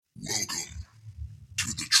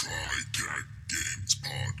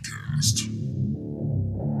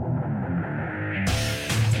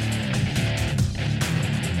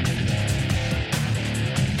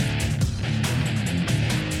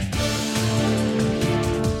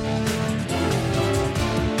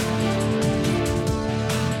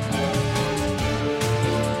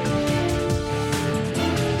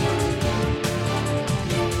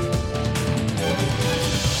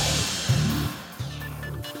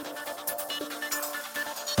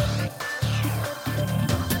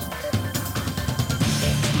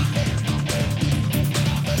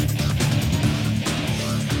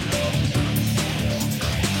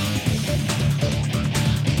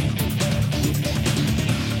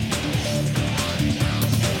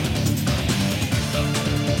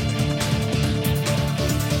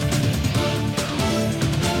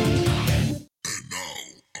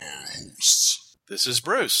This is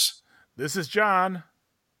Bruce. This is John.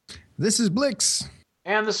 This is Blix.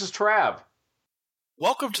 And this is Trav.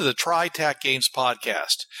 Welcome to the TriTac Games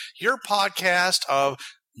Podcast, your podcast of,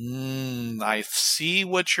 I see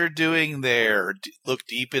what you're doing there. Look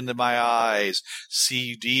deep into my eyes.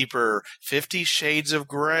 See deeper. 50 Shades of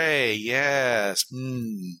Grey. Yes.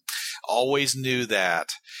 Always knew that.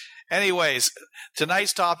 Anyways,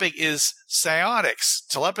 tonight's topic is psionics,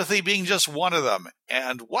 telepathy being just one of them,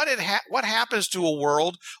 and what happens to a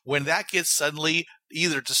world when that gets suddenly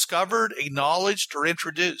either discovered, acknowledged, or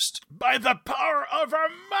introduced. By the power of our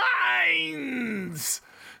minds!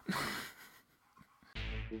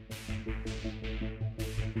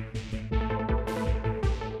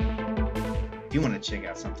 If you want to check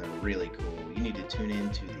out something really cool, you need to tune in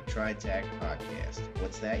to the TriTac podcast.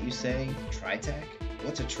 What's that, you say? TriTac?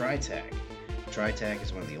 What's a TriTac? TriTac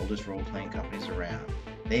is one of the oldest role-playing companies around.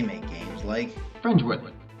 They make games like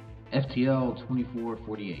Friendsworth, FTL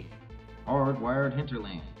 2448, Hardwired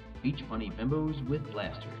Hinterland, Beach Bunny Bimbos with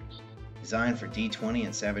Blasters. Designed for D20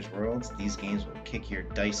 and Savage Worlds, these games will kick your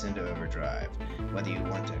dice into overdrive. Whether you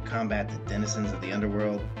want to combat the denizens of the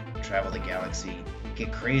underworld, travel the galaxy,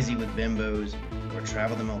 get crazy with bimbos, or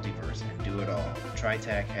travel the multiverse and do it all,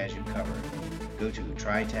 TriTac has you covered. Go to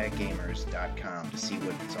TriTacGamers.com to see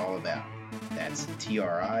what it's all about. That's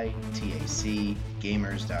TRITAC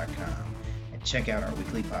Gamers.com. And check out our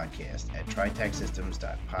weekly podcast at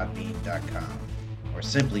TriTacSystems.podbean.com. Or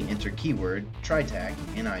simply enter keyword TriTac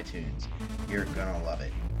in iTunes. You're gonna love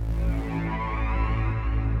it.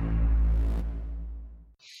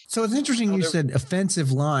 So it's interesting you said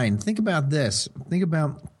offensive line. Think about this. Think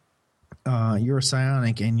about you're a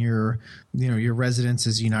psionic and your residence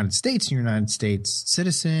is United States and you're a United States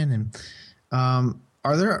citizen. And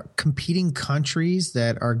are there competing countries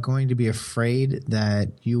that are going to be afraid that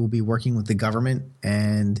you will be working with the government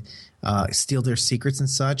and steal their secrets and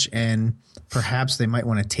such, and perhaps they might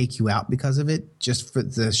want to take you out because of it, just for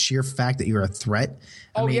the sheer fact that you're a threat?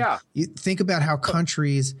 Yeah. You think about how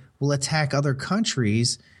countries will attack other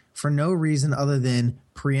countries for no reason other than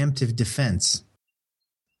preemptive defense.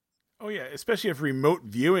 Oh, yeah, especially if remote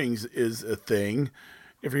viewings is a thing.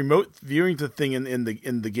 If remote viewing's a thing in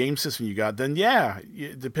the game system you got, then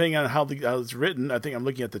depending on how it's written, I think I'm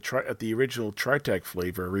looking at the original TriTac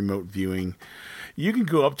flavor remote viewing. You can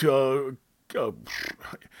go up to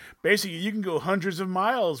basically you can go hundreds of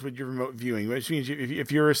miles with your remote viewing, which means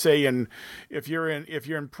if you're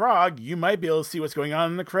in Prague, you might be able to see what's going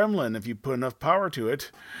on in the Kremlin if you put enough power to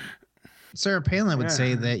it. Sarah Palin would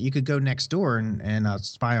say that you could go next door and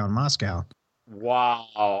spy on Moscow. Wow,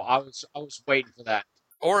 I was waiting for that.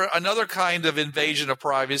 Or another kind of invasion of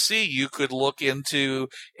privacy, you could look into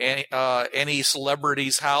any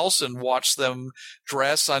celebrity's house and watch them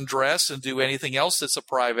dress, undress, and do anything else that's a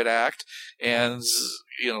private act. And,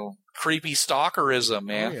 creepy stalkerism,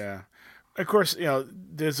 man. Oh, yeah. Of course,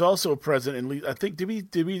 there's also present in, I think,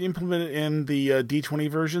 did we implement it in the D20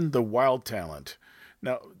 version, the wild talent?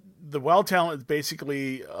 Now, the wild talent is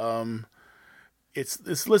basically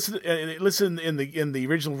it's listed in the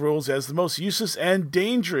original rules as the most useless and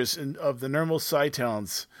dangerous of the normal psi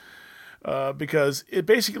talents, because it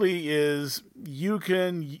basically is you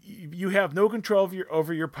have no control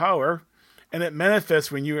over your power, and it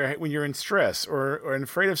manifests when you're in stress or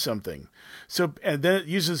afraid of something. So and then it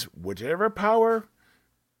uses whichever power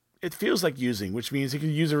it feels like using, which means it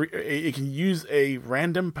can use a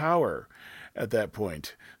random power at that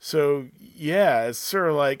point. So yeah, it's sort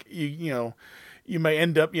of like you might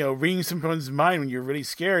end up, reading someone's mind when you're really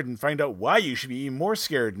scared and find out why you should be even more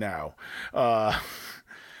scared now. Or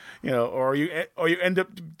you end up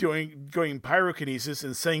going pyrokinesis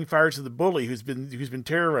and setting fire to the bully who's been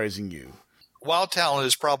terrorizing you. Wild talent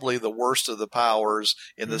is probably the worst of the powers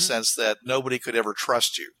in the sense that nobody could ever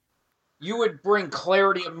trust you. You would bring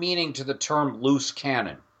clarity of meaning to the term loose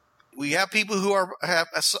cannon. We have people who have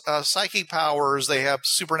psychic powers, they have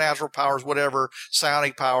supernatural powers, whatever,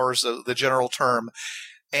 psionic powers, the general term,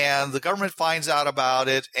 and the government finds out about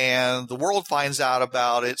it, and the world finds out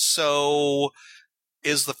about it. So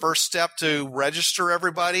is the first step to register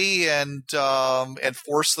everybody and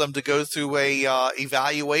force them to go through a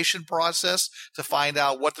evaluation process to find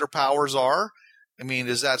out what their powers are? I mean,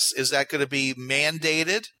 is that going to be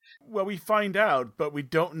mandated? Well, we find out, but we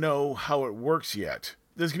don't know how it works yet.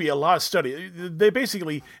 There's going to be a lot of study. They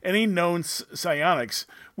basically, any known psionics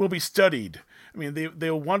will be studied I mean,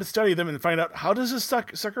 they'll want to study them and find out, how does this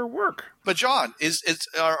sucker work? But John,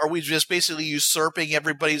 are we just basically usurping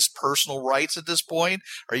everybody's personal rights at this point?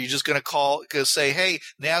 Are you just going to say, hey,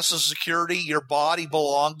 national security, your body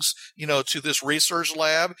belongs, to this research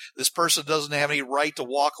lab. This person doesn't have any right to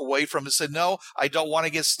walk away from it and say, no, I don't want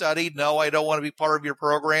to get studied. No, I don't want to be part of your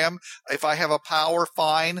program. If I have a power,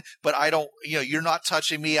 fine, but I don't, you're not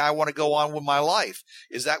touching me. I want to go on with my life.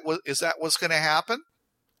 Is that what's going to happen?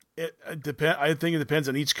 It depend. I think it depends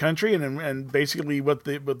on each country, and basically what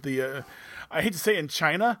the I hate to say in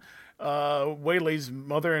China, Wei Lei's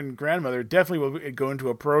mother and grandmother definitely will go into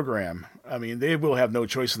a program. I mean, they will have no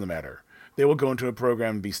choice in the matter. They will go into a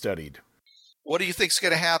program and be studied. What do you think is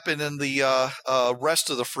going to happen in the rest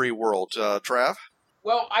of the free world, Trav?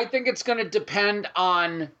 Well, I think it's going to depend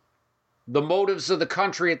on the motives of the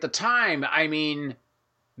country at the time. I mean,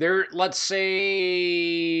 let's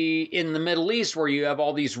say in the Middle East where you have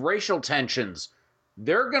all these racial tensions,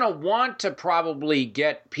 they're going to want to probably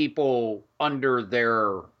get people under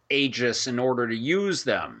their aegis in order to use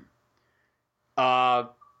them.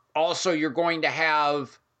 Also, you're going to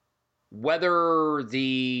have, whether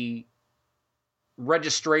the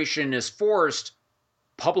registration is forced,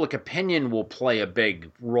 public opinion will play a big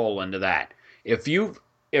role into that. If you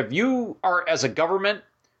are, as a government,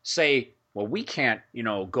 say, well, we can't,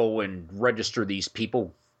 go and register these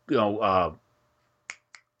people,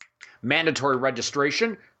 mandatory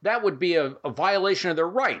registration, that would be a violation of their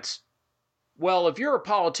rights. Well, if you're a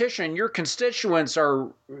politician, your constituents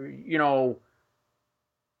are,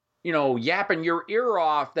 yapping your ear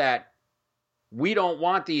off that we don't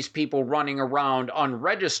want these people running around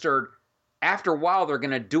unregistered. After a while, they're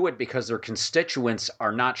going to do it because their constituents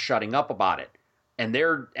are not shutting up about it. And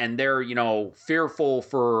they're fearful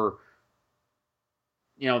for,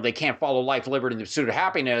 they can't follow life, liberty, and the pursuit of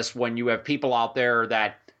happiness when you have people out there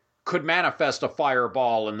that could manifest a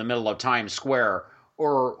fireball in the middle of Times Square,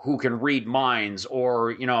 or who can read minds,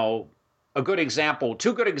 or, two good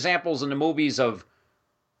examples in the movies of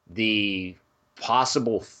the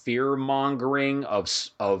possible fear-mongering of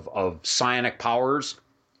psionic powers.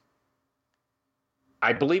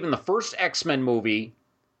 I believe in the first X-Men movie,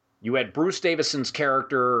 you had Bruce Davison's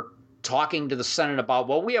character talking to the Senate about,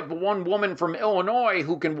 well, we have one woman from Illinois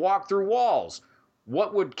who can walk through walls.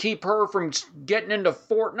 What would keep her from getting into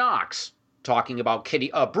Fort Knox? Talking about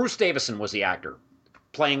Kitty. Bruce Davison was the actor,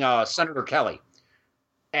 playing Senator Kelly.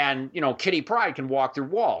 And, Kitty Pryde can walk through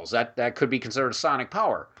walls. That could be considered a sonic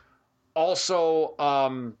power. Also,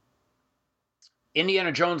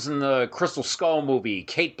 Indiana Jones and the Crystal Skull movie,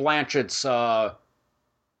 Cate Blanchett's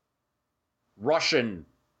Russian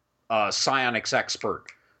psionics expert,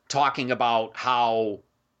 talking about how,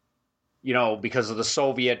 because of the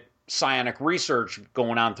Soviet psionic research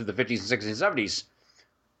going on through the 50s and 60s and 70s,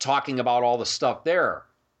 talking about all the stuff there.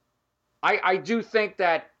 I do think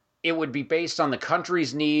that it would be based on the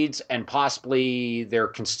country's needs and possibly their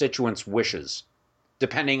constituents' wishes,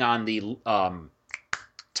 depending on the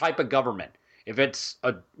type of government. If it's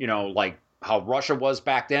like how Russia was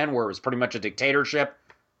back then, where it was pretty much a dictatorship,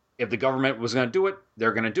 if the government was going to do it,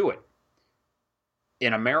 they're going to do it.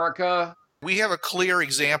 In America, we have a clear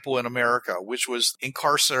example in America, which was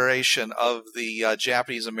incarceration of the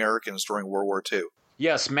Japanese Americans during World War II.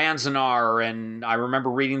 Yes, Manzanar, and I remember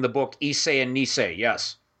reading the book Issei and Nisei,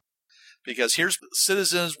 yes. Because here's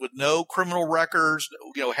citizens with no criminal records,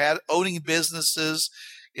 owning businesses,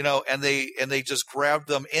 and they just grabbed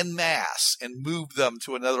them en masse and moved them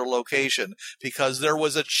to another location because there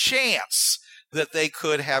was a chance that they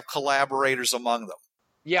could have collaborators among them.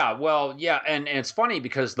 Yeah, well, yeah, and it's funny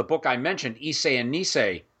because the book I mentioned, Issei and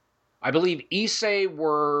Nisei, I believe Issei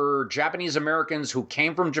were Japanese Americans who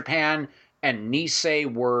came from Japan, and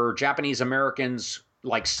Nisei were Japanese Americans,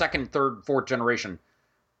 like second, third, fourth generation.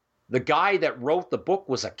 The guy that wrote the book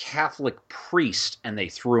was a Catholic priest, and they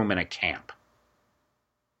threw him in a camp.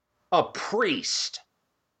 A priest.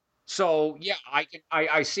 So yeah,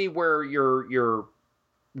 I see where you're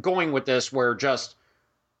going with this, where just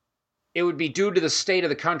it would be due to the state of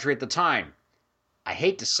the country at the time. I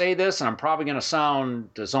hate to say this, and I'm probably going to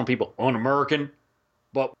sound to some people un-American,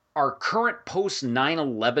 but our current post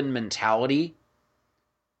 9/11 mentality,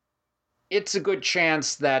 it's a good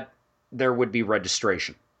chance that there would be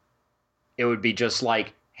registration. It would be just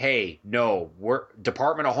like, hey, no,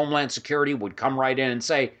 Department of Homeland Security would come right in and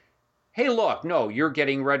say, hey, look, no, you're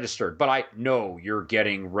getting registered. But no, you're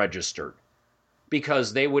getting registered.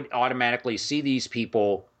 Because they would automatically see these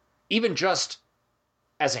people, even just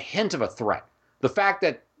as a hint of a threat. The fact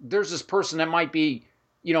that there's this person that might be,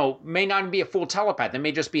 may not even be a full telepath. They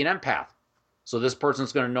may just be an empath. So this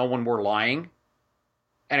person's going to know when we're lying.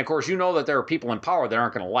 And of course, you know that there are people in power that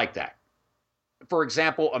aren't going to like that. For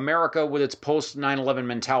example, America with its post 9/11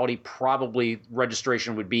 mentality, probably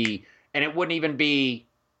registration would be, and it wouldn't even be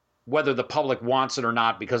whether the public wants it or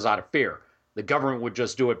not because out of fear. The government would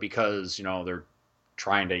just do it because, they're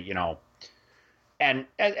trying to, and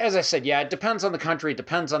as I said, yeah, it depends on the country. It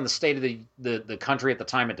depends on the state of the country at the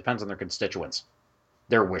time. It depends on their constituents,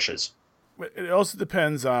 their wishes. It also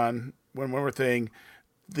depends on when we're saying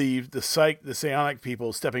the psionic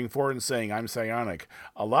people stepping forward and saying, I'm psionic.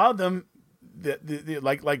 A lot of them,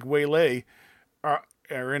 like Waylay, are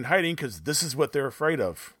in hiding because this is what they're afraid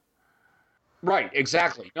of. Right,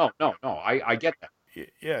 exactly. No, I get that.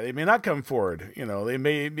 Yeah, they may not come forward. They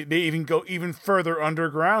may even go even further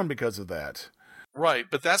underground because of that. Right,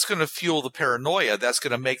 but that's going to fuel the paranoia. That's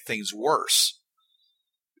going to make things worse.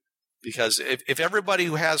 Because if everybody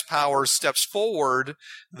who has power steps forward,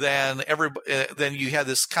 then you have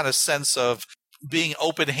this kind of sense of being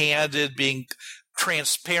open-handed, being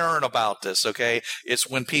transparent about this, okay? It's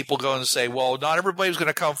when people go and say, well, not everybody's going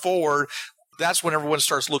to come forward. That's when everyone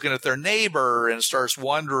starts looking at their neighbor and starts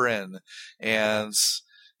wondering. And,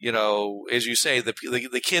 as you say,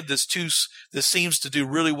 the kid that seems to do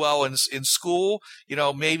really well in school,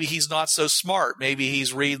 maybe he's not so smart. Maybe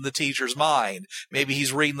he's reading the teacher's mind. Maybe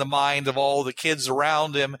he's reading the mind of all the kids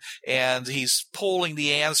around him, and he's pulling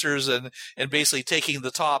the answers and basically taking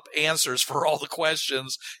the top answers for all the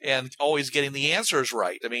questions and always getting the answers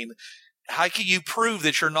right. I mean, how can you prove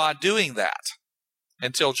that you're not doing that?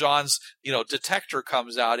 Until John's, detector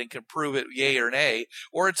comes out and can prove it yay or nay,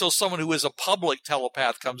 or until someone who is a public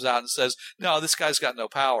telepath comes out and says, no, this guy's got no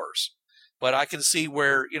powers. But I can see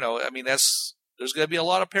where, there's going to be a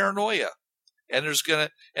lot of paranoia, and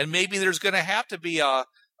maybe there's going to have to be a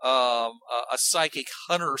psychic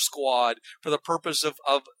hunter squad for the purpose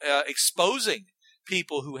of exposing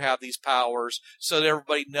people who have these powers so that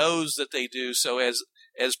everybody knows that they do. So as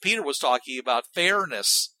Peter was talking about,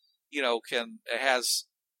 fairness,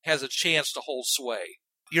 has a chance to hold sway.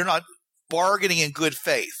 You're not bargaining in good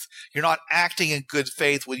faith. You're not acting in good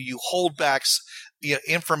faith when you hold back,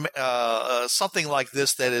 something like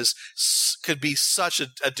this that could be such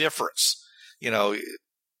a difference.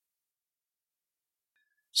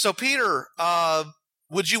 So Peter,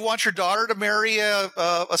 would you want your daughter to marry a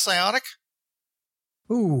psionic?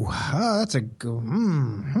 Ooh, that's a good.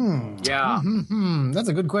 Yeah, that's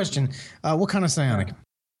a good question. What kind of psionic?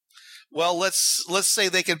 Well, let's say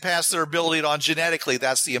they can pass their ability on genetically.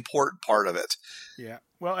 That's the important part of it. Yeah.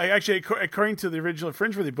 Well, actually, according to the original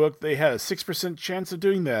Fringeworthy book, they had a 6% chance of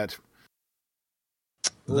doing that.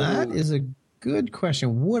 That is a good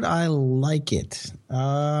question. Would I like it?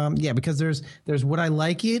 Yeah, because there's would I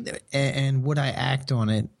like it and would I act on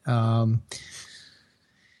it?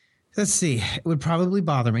 Let's see. It would probably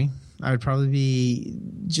bother me. I would probably be,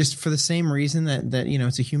 just for the same reason that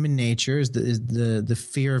it's a human nature, is the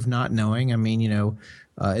fear of not knowing. I mean,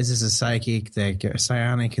 is this a psionic that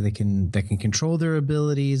can control their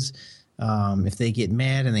abilities? If they get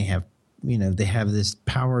mad and they have this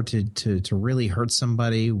power to really hurt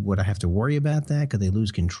somebody, would I have to worry about that? Could they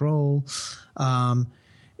lose control?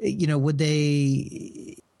 Would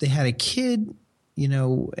they had a kid,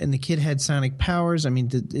 and the kid had psionic powers. I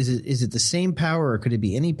mean, is it the same power, or could it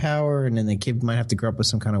be any power? And then the kid might have to grow up with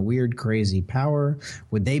some kind of weird, crazy power.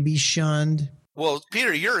 Would they be shunned? Well,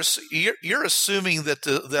 Peter, you're assuming that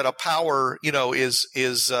that a power, is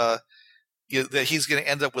that he's going to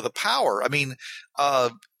end up with a power. I mean,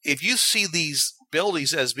 if you see these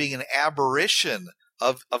abilities as being an aberration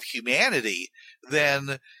of humanity,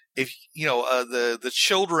 then if the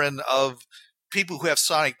children of people who have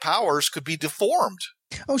psionic powers could be deformed.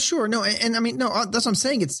 Oh, sure. No, and I mean, no, that's what I'm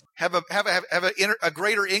saying. It's have a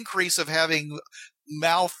greater increase of having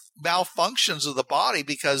malfunctions of the body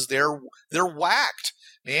because they're whacked,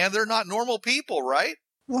 man. They're not normal people, right?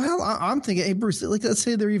 Well, hell, I'm thinking, hey, Bruce, like, let's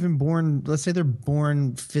say they're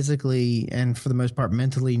born physically and for the most part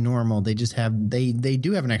mentally normal. They just they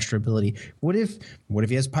do have an extra ability. What if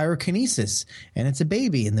he has pyrokinesis and it's a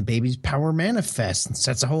baby and the baby's power manifests and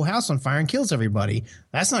sets a whole house on fire and kills everybody?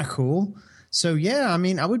 That's not cool. So yeah, I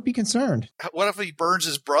mean, I would be concerned. What if he burns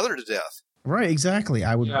his brother to death? Right, exactly.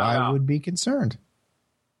 I would be concerned.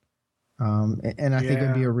 And I think it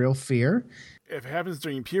would be a real fear. If it happens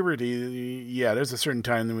during puberty, there's a certain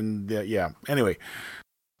time when, Anyway.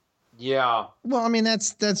 Yeah. Well, I mean,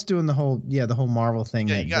 that's doing the whole Marvel thing.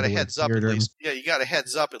 Yeah, you got a heads up at least. Yeah, you got a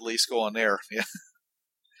heads up at least going there. Yeah.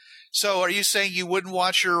 So, are you saying you wouldn't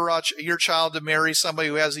want your child to marry somebody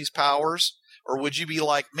who has these powers, or would you be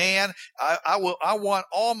like, man, I want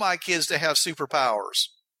all my kids to have superpowers?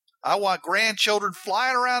 I want grandchildren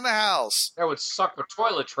flying around the house. That would suck for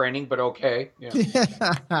toilet training, but okay.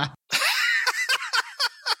 Yeah.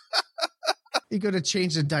 You go to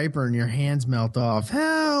change the diaper and your hands melt off.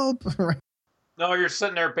 Help! No, you're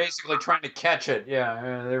sitting there basically trying to catch it.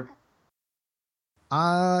 Yeah.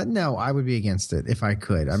 No, I would be against it if I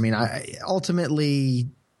could. I mean, ultimately,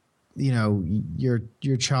 you know,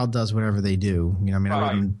 your child does whatever they do. You know, I mean,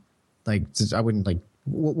 Right. I wouldn't like.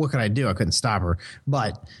 What could I do? I couldn't stop her,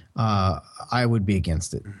 but I would be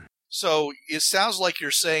against it. So it sounds like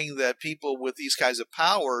you're saying that people with these kinds of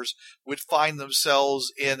powers would find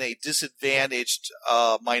themselves in a disadvantaged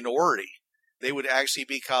minority. They would actually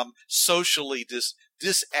become socially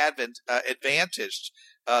disadvantaged,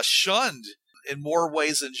 shunned in more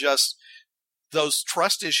ways than just those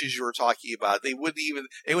trust issues you were talking about. They would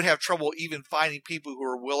have trouble even finding people who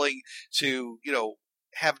are willing to, you know,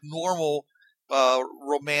 have normal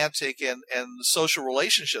romantic and social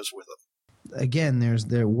relationships with them. Again, there's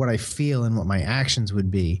what I feel and what my actions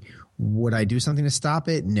would be. Would I do something to stop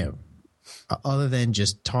it? No. Other than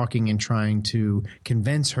just talking and trying to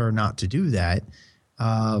convince her not to do that.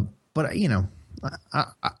 But, you know,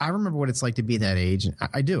 I remember what it's like to be that age.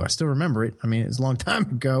 I do. I still remember it. I mean, it's a long time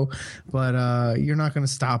ago. But you're not going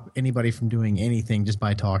to stop anybody from doing anything just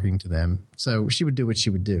by talking to them. So she would do what she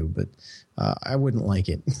would do. But I wouldn't like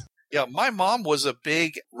it. Yeah, my mom was a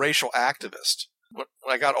big racial activist. When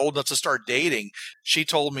I got old enough to start dating, she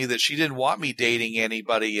told me that she didn't want me dating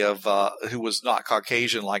anybody who was not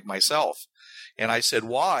Caucasian like myself. And I said,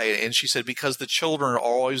 why? And she said, because the children are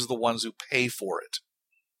always the ones who pay for it.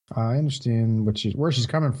 I understand where she's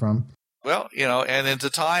coming from. Well, you know, and at the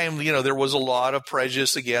time, you know, there was a lot of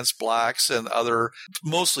prejudice against blacks and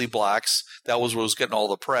mostly blacks. That was what was getting all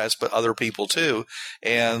the press, but other people too.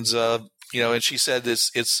 And, you know, and she said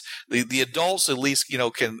it's the adults at least, you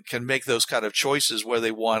know, can make those kind of choices where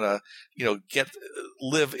they want to, you know,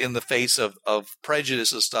 live in the face of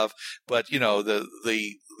prejudice and stuff. But, you know,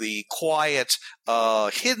 the quiet,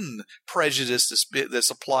 hidden prejudice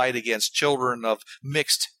that's applied against children of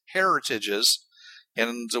mixed heritages.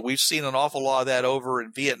 And we've seen an awful lot of that over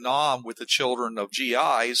in Vietnam with the children of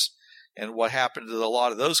GIs and what happened to a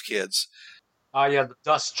lot of those kids. Yeah, the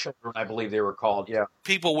Dust Children, I believe they were called. Yeah,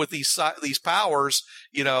 people with these powers,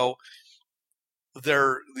 you know,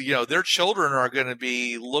 their children are going to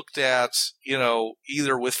be looked at, you know,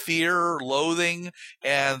 either with fear, loathing,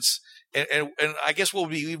 and I guess what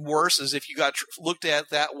would be even worse is if you got looked at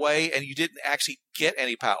that way and you didn't actually get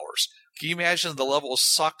any powers. Can you imagine the level of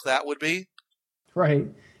suck that would be? Right.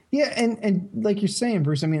 Yeah, and like you're saying,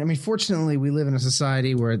 Bruce, I mean, fortunately, we live in a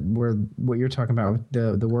society where what you're talking about,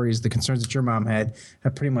 the worries, the concerns that your mom had,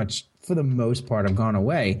 have pretty much, for the most part, have gone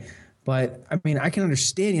away. But I mean, I can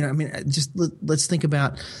understand. You know, I mean, just let's think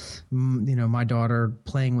about, you know, my daughter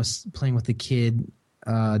playing with the kid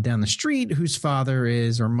down the street whose father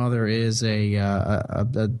is or mother is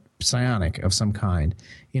a psionic of some kind.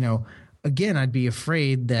 You know. Again, I'd be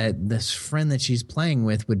afraid that this friend that she's playing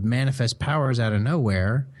with would manifest powers out of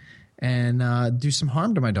nowhere and do some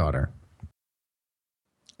harm to my daughter.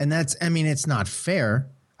 And it's not fair.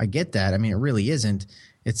 I get that. I mean, it really isn't.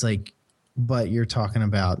 It's like, but I'm talking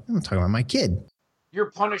about my kid.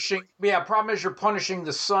 You're punishing. Yeah, problem is you're punishing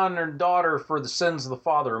the son or daughter for the sins of the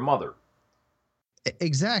father or mother.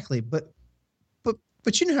 Exactly. But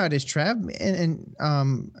you know how it is, Trav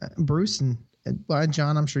and Bruce and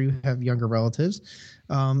John, I'm sure you have younger relatives.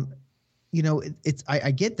 You know,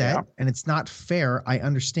 I get that, yeah. And it's not fair. I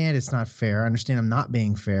understand it's not fair. I understand I'm not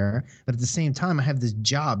being fair. But at the same time, I have this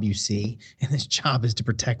job, you see, and this job is to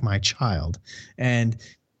protect my child. And,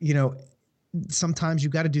 you know, sometimes you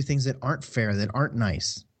got to do things that aren't fair, that aren't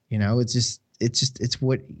nice. You know, it's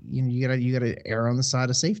what, you know, you gotta err on the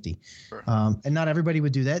side of safety. Sure. And not everybody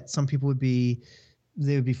would do that. Some people would be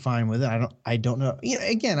fine with it. I don't know. You know,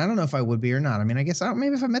 again, I don't know if I would be or not. I mean, I guess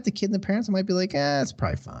maybe if I met the kid and the parents, I might be like, it's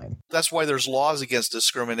probably fine. That's why there's laws against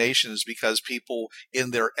discrimination, is because people,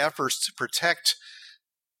 in their efforts to protect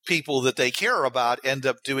people that they care about, end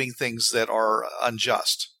up doing things that are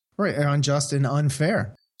unjust. Right, unjust and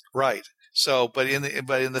unfair. Right. So, but in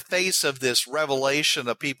the face of this revelation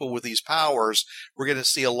of people with these powers, we're going to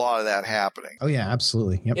see a lot of that happening. Oh yeah,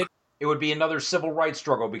 absolutely. Yep. It would be another civil rights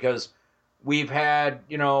struggle because we've had,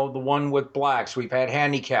 you know, the one with blacks. We've had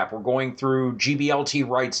handicap. We're going through GBLT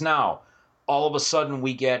rights now. All of a sudden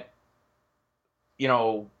we get, you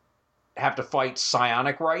know, have to fight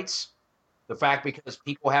psionic rights. The fact because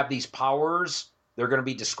people have these powers, they're going to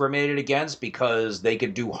be discriminated against because they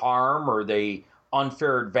could do harm or they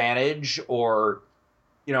unfair advantage or,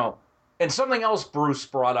 you know. And something else Bruce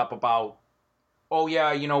brought up about, oh,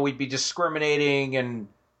 yeah, you know, we'd be discriminating and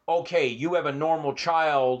okay, you have a normal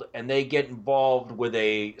child and they get involved with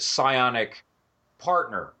a psionic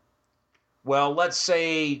partner. Well, let's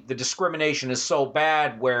say the discrimination is so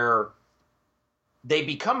bad where they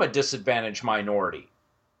become a disadvantaged minority.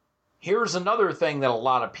 Here's another thing that a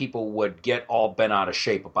lot of people would get all bent out of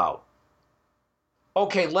shape about.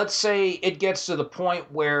 Okay, let's say it gets to the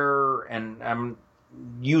point where, and I'm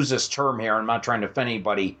use this term here, I'm not trying to offend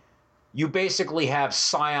anybody, you basically have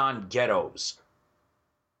scion ghettos.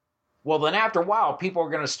 Well, then after a while, people are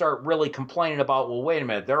going to start really complaining about, well, wait a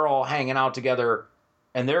minute, they're all hanging out together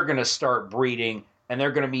and they're going to start breeding and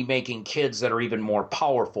they're going to be making kids that are even more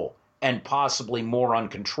powerful and possibly more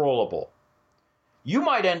uncontrollable. You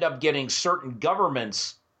might end up getting certain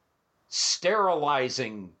governments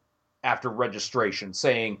sterilizing after registration,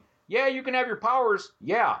 saying, yeah, you can have your powers.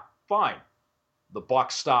 Yeah, fine. The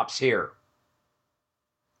buck stops here.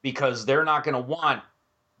 Because they're not going to want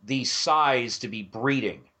these Psis to be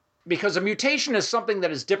breeding. Because a mutation is something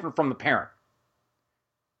that is different from the parent.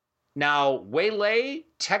 Now, Waylay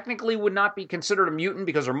technically would not be considered a mutant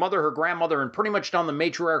because her mother, her grandmother, and pretty much down the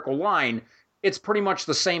matriarchal line, it's pretty much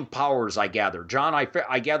the same powers, I gather. John,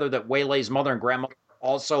 I gather that Waylay's mother and grandmother are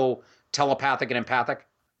also telepathic and empathic.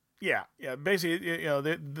 Yeah. Basically,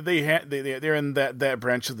 they're in that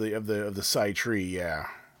branch of the Psi tree. Yeah.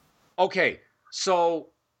 Okay, so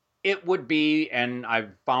it would be, and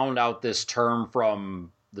I've found out this term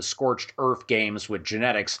from the Scorched Earth games with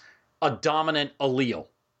genetics, a dominant allele.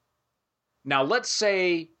 Now, let's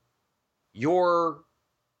say you're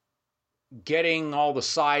getting all the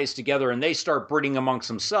Psis together and they start breeding amongst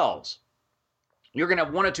themselves. You're going to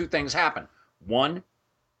have one of two things happen. One,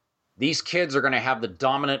 these kids are going to have the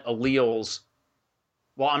dominant alleles.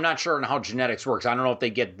 Well, I'm not sure on how genetics works. I don't know if they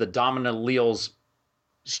get the dominant alleles,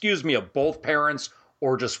 of both parents,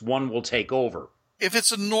 or just one will take over. If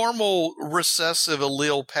it's a normal recessive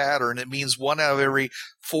allele pattern, it means 1 out of every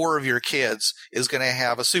 4 of your kids is going to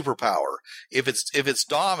have a superpower. If it's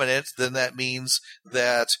dominant, then that means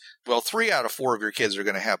that, 3 out of 4 of your kids are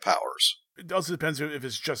going to have powers. It also depends if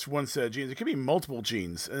it's just one set of genes. It could be multiple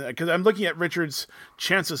genes. Because I'm looking at Richard's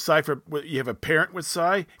chance of Psi for you have a parent with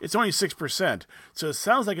Psi. It's only 6%. So it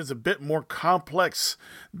sounds like it's a bit more complex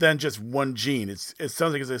than just one gene. It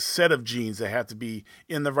sounds like it's a set of genes that have to be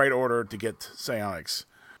in the right order to get psionics.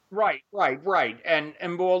 Right.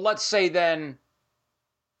 And well, let's say then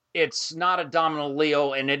it's not a dominant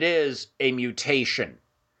allele and it is a mutation.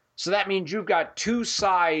 So that means you've got 2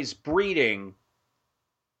 Psis breeding.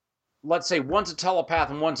 Let's say one's a telepath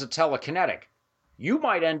and one's a telekinetic. You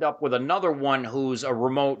might end up with another one who's a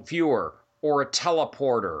remote viewer or a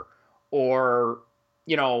teleporter or,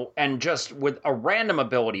 and just with a random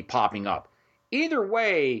ability popping up. Either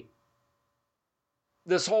way,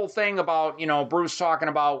 this whole thing about, Bruce talking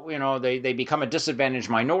about, they become a disadvantaged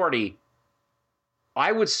minority.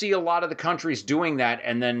 I would see a lot of the countries doing that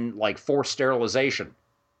and then forced sterilization.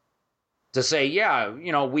 To say, yeah,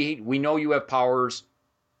 we know you have powers.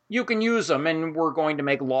 You can use them, and we're going to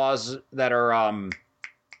make laws that are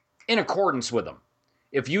in accordance with them.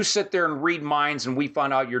 If you sit there and read minds and we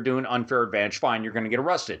find out you're doing unfair advantage, fine, you're going to get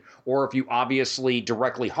arrested. Or if you obviously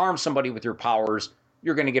directly harm somebody with your powers,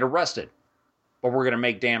 you're going to get arrested. But we're going to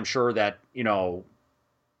make damn sure that,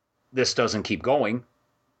 this doesn't keep going.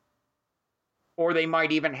 Or they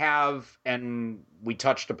might even have, and we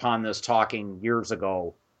touched upon this talking years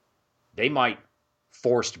ago, they might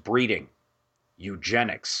forced breeding.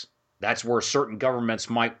 Eugenics. That's where certain governments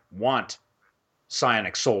might want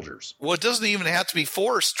psionic soldiers. Well, it doesn't even have to be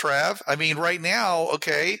forced, Trav. I mean, right now,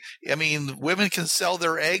 women can sell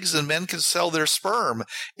their eggs and men can sell their sperm.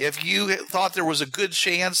 If you thought there was a good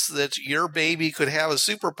chance that your baby could have a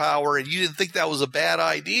superpower and you didn't think that was a bad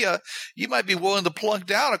idea, you might be willing to plunk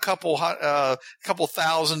down a couple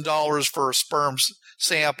 $1,000 for a sperm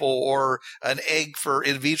sample or an egg for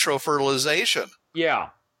in vitro fertilization. Yeah.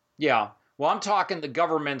 Well, I'm talking the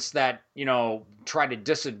governments that, try to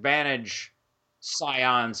disadvantage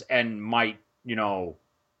scions and might,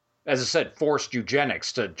 as I said, forced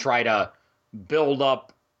eugenics to try to build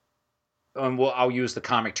up, and I'll use the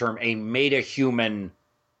comic term, a meta-human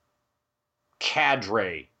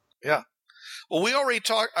cadre. Yeah. Well, I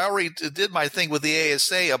already did my thing with the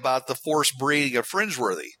ASA about the forced breeding of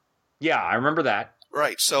Fringeworthy. Yeah, I remember that.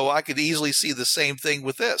 Right. So I could easily see the same thing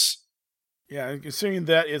with this. Yeah, and considering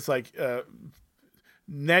that it's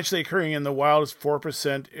naturally occurring in the wild is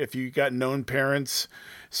 4%. If you got known parents,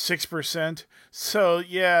 6%. So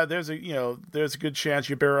yeah, there's a good chance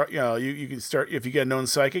you can start if you get a known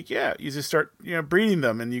psychic. Yeah, you just start breeding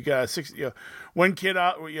them, and you got 6 kids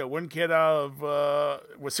out of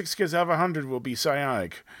 100 will be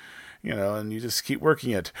psionic, and you just keep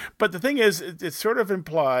working it. But the thing is, it sort of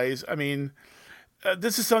implies,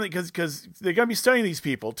 this is something because they're going to be studying these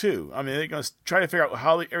people too. They're going to try to figure out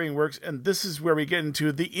how everything works, and this is where we get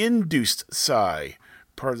into the induced psi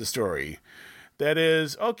part of the story. That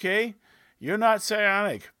is, okay, you're not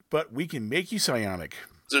psionic, but we can make you psionic.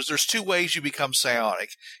 There's two ways you become psionic.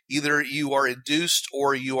 Either you are induced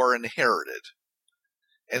or you are inherited.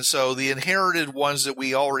 And so the inherited ones that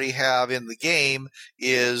we already have in the game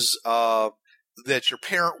is that your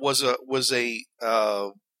parent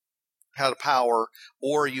had a power,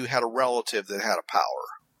 or you had a relative that had a power.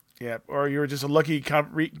 Yeah, or you were just a lucky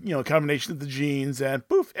combination of the genes, and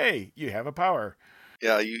poof, hey, you have a power.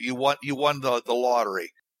 Yeah, you won the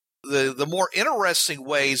lottery. The more interesting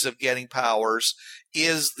ways of getting powers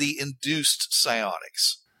is the induced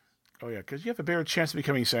psionics. Oh yeah, because you have a better chance of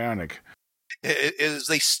becoming psionic. As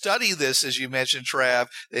they study this, as you mentioned, Trav,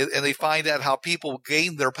 and they find out how people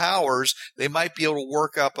gain their powers, they might be able to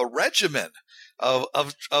work up a regimen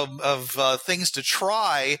of things to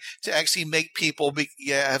try to actually make people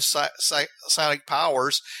have psionic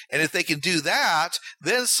powers. And if they can do that,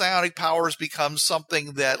 then psionic powers become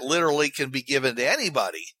something that literally can be given to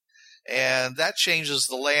anybody. And that changes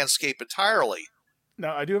the landscape entirely.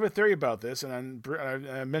 Now, I do have a theory about this, and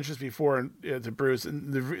I mentioned this before to Bruce.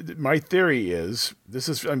 And my theory is this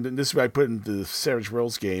is what I put into the Savage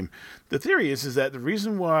Worlds game. The theory is that the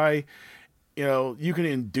reason why you can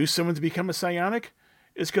induce someone to become a psionic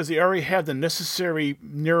is because they already have the necessary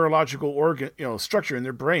neurological organ structure in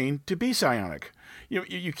their brain to be psionic.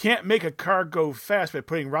 You can't make a car go fast by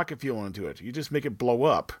putting rocket fuel into it. You just make it blow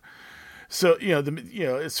up. So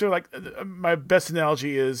it's sort of like my best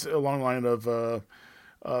analogy is along the line of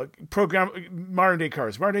modern day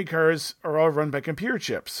cars. Modern day cars are all run by computer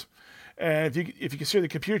chips, and if you consider the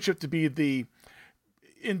computer chip to be the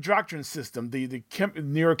endocrine system, the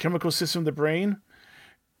neurochemical system of the brain,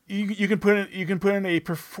 you can put in a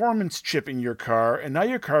performance chip in your car, and now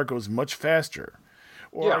your car goes much faster.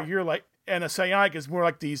 Or you're like, and a psionic is more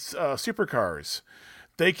like these supercars.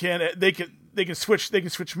 They can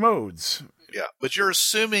switch modes. Yeah, but you're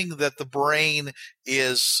assuming that the brain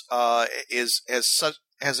has a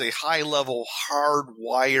high level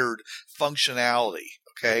hardwired functionality.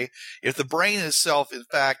 Okay, if the brain itself, in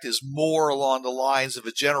fact, is more along the lines of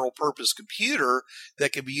a general purpose computer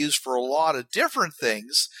that can be used for a lot of different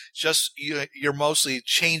things, just you're mostly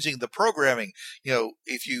changing the programming.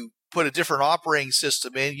 If you put a different operating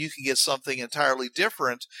system in, you can get something entirely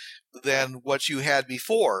different than what you had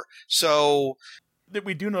before. So that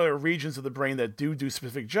we do know there are regions of the brain that do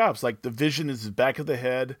specific jobs, like the vision is the back of the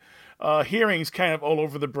head, hearing's kind of all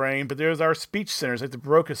over the brain, but there's our speech centers, like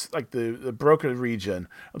the Broca region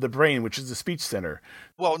of the brain, which is the speech center.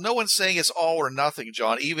 Well, no one's saying it's all or nothing,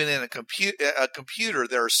 John. Even in a computer,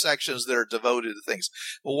 there are sections that are devoted to things.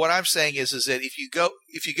 But what I'm saying is that if you go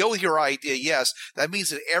with your idea, yes, that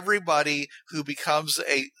means that everybody who becomes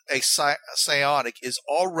a psionic is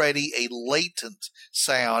already a latent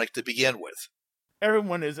psionic to begin with.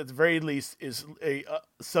 Everyone is, at the very least, is a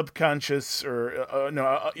subconscious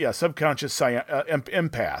subconscious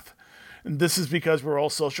empath. And this is because we're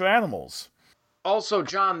all social animals. Also,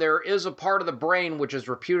 John, there is a part of the brain which is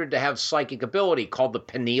reputed to have psychic ability called the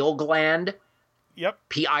pineal gland. Yep.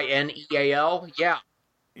 Pineal, yeah.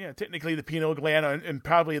 Yeah, technically the pineal gland and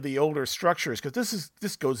probably the older structures, because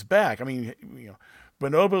this goes back.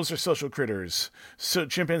 Bonobos are social critters, so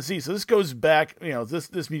chimpanzees. So this goes back.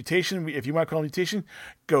 This mutation, if you want to call it mutation,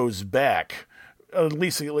 goes back at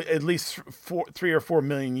least 3 or 4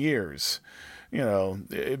 million years.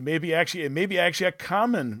 It may be actually a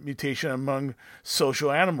common mutation among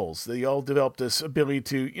social animals. They all develop this ability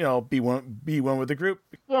to be one with the group.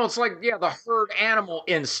 Well, it's like the herd animal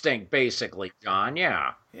instinct, basically, John.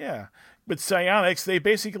 Yeah. Yeah. But psionics, they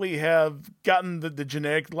basically have gotten the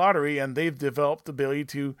genetic lottery, and they've developed the ability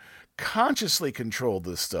to consciously control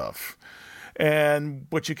this stuff. And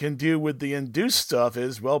what you can do with the induced stuff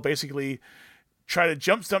is, basically try to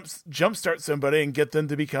jumpstart somebody and get them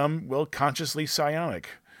to become, consciously psionic.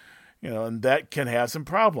 And that can have some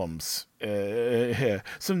problems,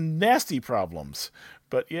 some nasty problems.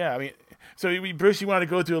 But yeah, so Bruce, you want to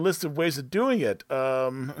go through a list of ways of doing it?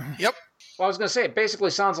 Yep. Well, I was going to say, it basically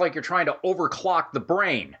sounds like you're trying to overclock the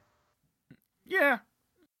brain. Yeah.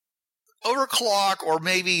 Overclock, or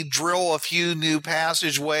maybe drill a few new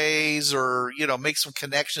passageways, or, make some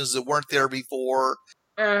connections that weren't there before.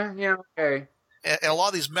 Yeah, okay. And a lot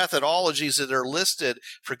of these methodologies that are listed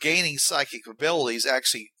for gaining psychic abilities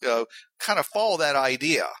actually kind of follow that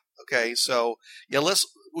idea. Okay, so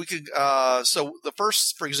so the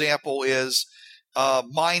first, for example, is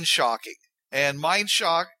mind shocking. And mind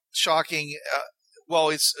shock shocking. Well,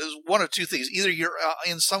 it's one of two things. Either you're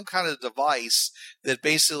in some kind of device that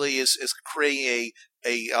basically is creating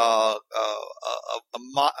a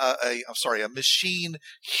machine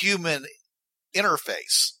human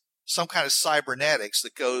interface, some kind of cybernetics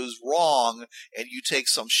that goes wrong, and you take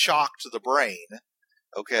some shock to the brain.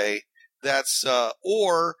 Okay, that's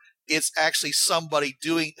or it's actually somebody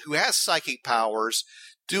who has psychic powers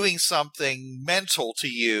doing something mental to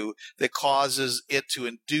you that causes it to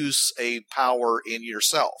induce a power in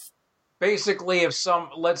yourself. Basically,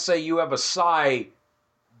 let's say you have a psi,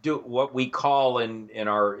 do what we call in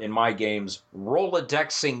my games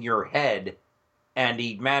Rolodexing your head, and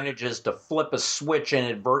he manages to flip a switch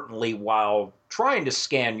inadvertently while trying to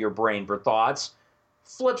scan your brain for thoughts,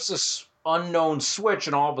 flips a unknown switch,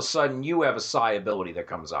 and all of a sudden you have a psi ability that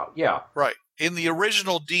comes out. Yeah. Right. In the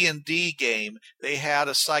original D&D game, they had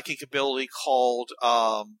a psychic ability called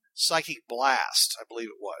Psychic Blast, I believe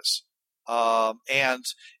it was. And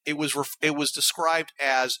it was described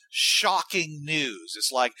as shocking news.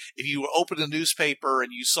 It's like if you open a newspaper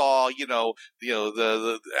and you saw,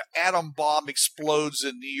 the atom bomb explodes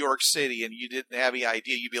in New York City and you didn't have any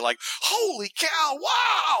idea, you'd be like, "Holy cow!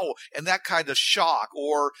 Wow!" And that kind of shock,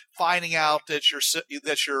 or finding out that your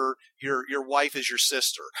wife is your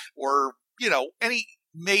sister, or any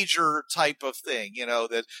major type of thing,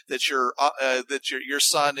 that your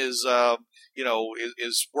son is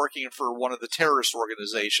is working for one of the terrorist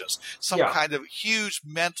organizations. Some kind of huge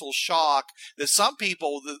mental shock that some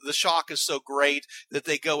people, the shock is so great that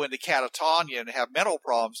they go into catatonia and have mental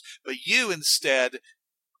problems, but you instead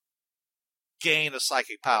gain a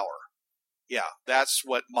psychic power. Yeah, that's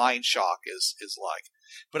what mind shock is like.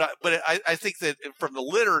 But I think that from the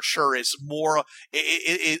literature, it's more.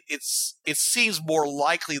 It seems more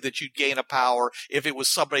likely that you'd gain a power if it was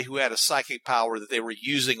somebody who had a psychic power that they were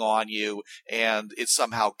using on you, and it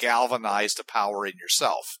somehow galvanized a power in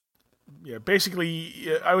yourself. Yeah,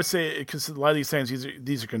 basically, I would say, because a lot of these things,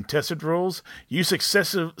 these are contested roles. You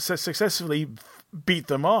successfully beat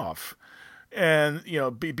them off, and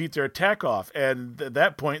beat their attack off, and at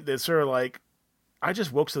that point, they're sort of like, I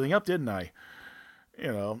just woke something up, didn't I?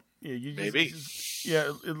 Maybe.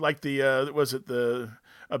 Like a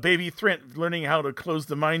baby Thrint learning how to close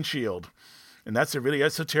the mind shield, and that's a really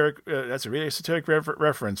esoteric.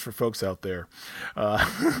 Reference for folks out there.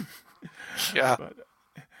 Yeah.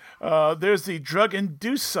 But, there's the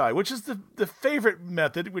drug-induced psi, which is the favorite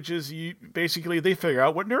method, which is basically they figure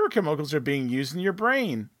out what neurochemicals are being used in your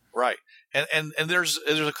brain. Right. And there's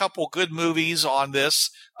a couple good movies on this.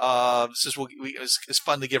 It's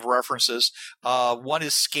fun to give references. One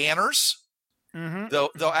is Scanners. Mm-hmm.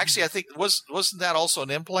 Though actually I think wasn't that also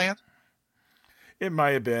an implant? It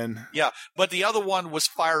might have been. Yeah, but the other one was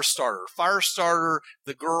Firestarter. Firestarter,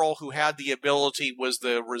 the girl who had the ability, was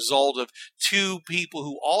the result of two people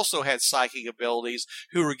who also had psychic abilities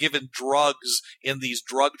who were given drugs in these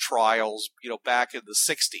drug trials, back in the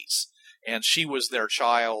 60s. And she was their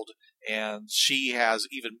child, and she has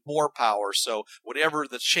even more power. So whatever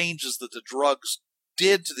the changes that the drugs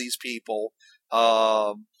did to these people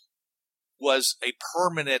was a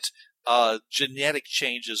permanent genetic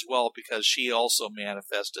change as well, because she also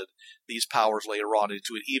manifested these powers later on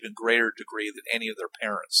into an even greater degree than any of their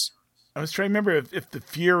parents. I was trying to remember if the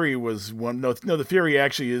Fury was one. No, the Fury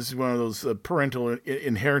actually is one of those parental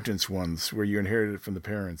inheritance ones where you inherit it from the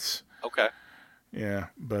parents. Okay. Yeah,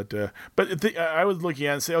 but I was looking at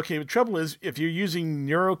it and say, okay, the trouble is if you're using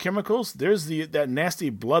neurochemicals, there's that nasty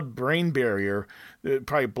blood-brain barrier that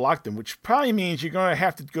probably blocked them, which probably means you're going to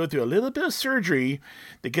have to go through a little bit of surgery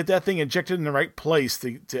to get that thing injected in the right place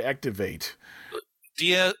to activate.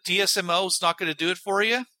 DSMO is not going to do it for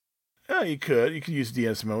you? Yeah, you could use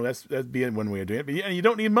DSMO. That'd be one way of doing it, but you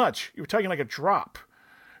don't need much. You're talking like a drop.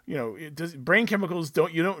 Brain chemicals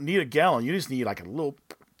you don't need a gallon. You just need like a little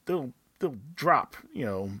drop,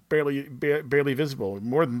 barely visible.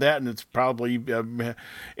 More than that, and it's probably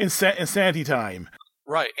insanity time.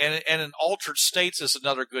 Right, and in Altered States is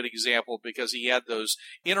another good example, because he had those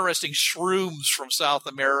interesting shrooms from South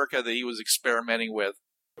America that he was experimenting with.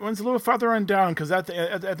 One's a little farther on down, because I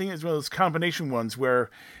think it's one of those combination ones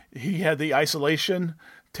where he had the isolation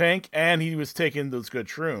tank and he was taking those good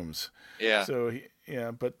shrooms. Yeah. So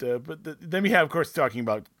but then we have, of course, talking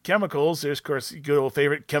about chemicals. There's, of course, good old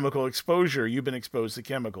favorite chemical exposure. You've been exposed to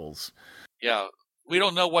chemicals. Yeah. We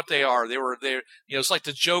don't know what they are. It's like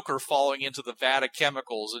the Joker falling into the vat of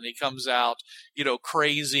chemicals, and he comes out,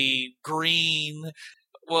 crazy green.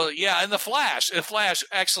 Well, yeah, and the Flash,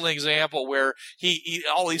 excellent example where he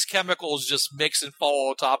all these chemicals just mix and fall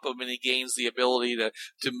on top of him, and he gains the ability to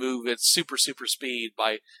move at super, super speed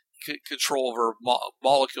by control over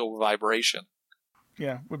molecule vibration.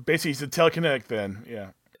 Yeah, well, basically he's a telekinetic then.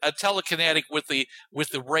 Yeah, a telekinetic with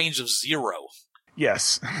the range of 0.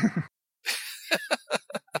 Yes.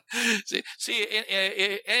 See,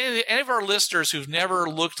 any of our listeners who've never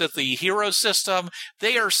looked at the hero system,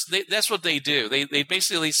 that's what they do. They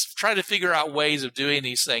basically try to figure out ways of doing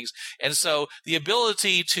these things, and so the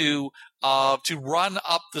ability to run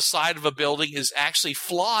up the side of a building is actually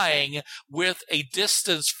flying with a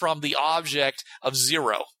distance from the object of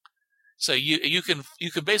 0. So you can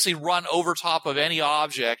basically run over top of any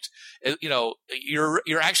object. You know, you're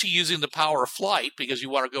actually using the power of flight because you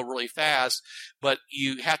want to go really fast, but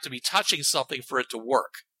you have to be touching something for it to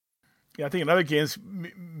work. Yeah, I think in other games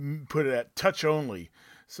put it at touch only.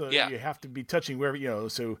 So yeah. You have to be touching wherever, you know.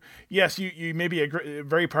 So yes, you may be a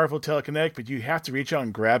very powerful telekinetic, but you have to reach out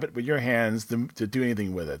and grab it with your hands to do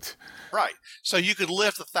anything with it. Right. So you could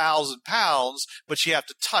lift 1,000 pounds, but you have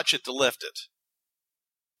to touch it to lift it.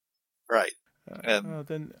 Right.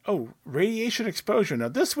 Radiation exposure. Now,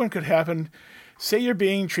 this one could happen. Say you're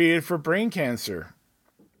being treated for brain cancer,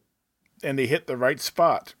 and they hit the right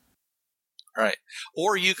spot. Right.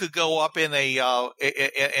 Or you could go up in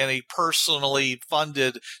a personally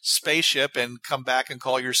funded spaceship and come back and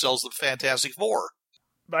call yourselves the Fantastic Four.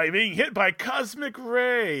 By being hit by cosmic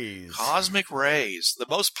rays. Cosmic rays, the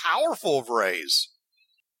most powerful of rays.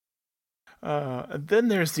 And then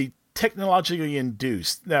there's the technologically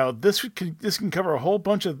induced. Now, this can cover a whole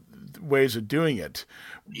bunch of ways of doing it.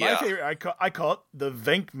 My favorite, I call it the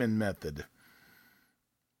Venkman method.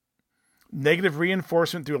 Negative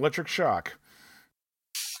reinforcement through electric shock.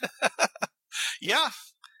 Yeah.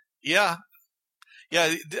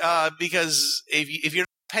 Because if you're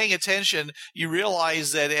paying attention, you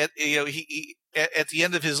realize that at the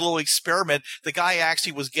end of his little experiment, the guy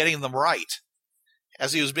actually was getting them right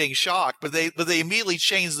as he was being shocked, but they immediately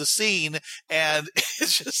changed the scene, and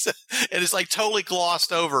it's like totally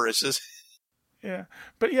glossed over. It's just. Yeah,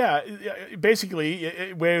 but basically,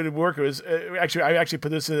 the way it would work was I actually put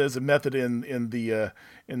this in as a method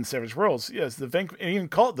in Savage Worlds. Yes, and you can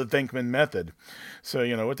call it the Venkman method. So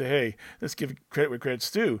what the hey, let's give credit where credit's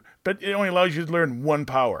due. But it only allows you to learn one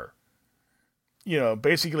power.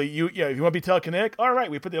 Basically, if you want to be telekinetic, all right,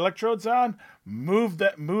 we put the electrodes on, move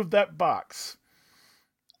that box.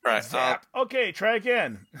 Right. Zap. Okay, try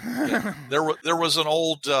again. There was an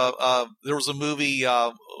old there was a movie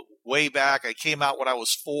way back. I came out when I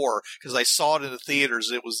was 4 because I saw it in the theaters.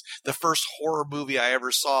 It was the first horror movie I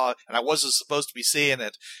ever saw, and I wasn't supposed to be seeing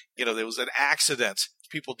it. There was an accident.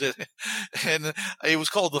 People did, and it was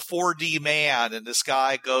called The 4D Man. And this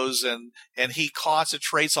guy goes and he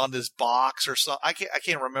concentrates on this box or something. I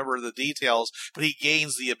can't remember the details, but he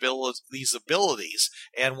gains these abilities,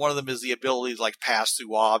 and one of them is the ability to pass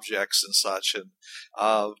through objects and such. And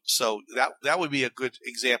so that would be a good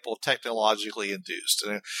example of technologically induced.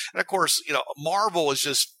 And of course, Marvel is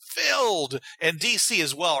just filled, and DC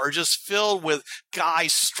as well, are just filled with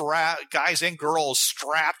guys and girls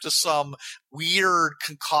strapped to some weird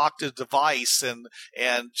concocted device and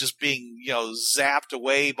just being zapped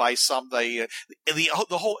away by somebody. The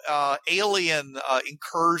whole alien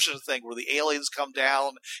incursion thing, where the aliens come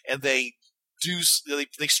down and they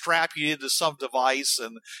strap you into some device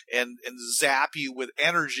and zap you with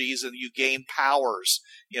energies, and you gain powers.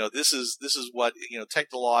 This is what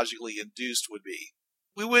technologically induced would be.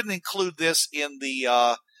 We wouldn't include this in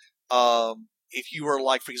the if you were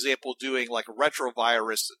for example, doing a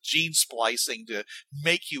retrovirus gene splicing to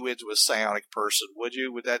make you into a psionic person, would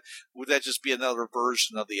you? Would that just be another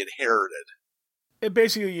version of the inherited? It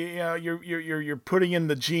basically, you're putting in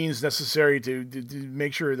the genes necessary to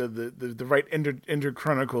make sure that the right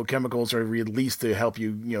endocrinial chemicals are released to help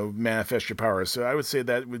you manifest your powers. So I would say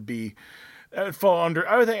that would fall under.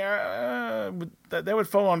 I would think that would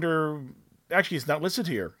fall under. Actually, it's not listed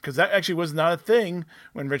here because that actually was not a thing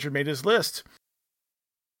when Richard made his list.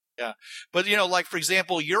 Yeah. But, for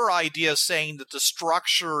example, your idea saying that the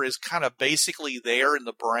structure is kind of basically there in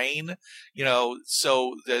the brain,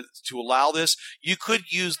 so that to allow this, you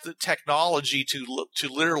could use the technology to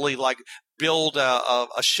literally build a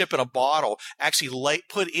ship in a bottle, actually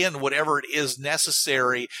put in whatever it is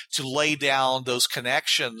necessary to lay down those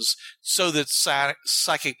connections so that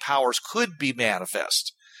psychic powers could be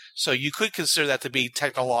manifest. So you could consider that to be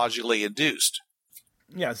technologically induced.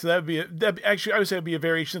 Yeah, so actually I would say it'd be a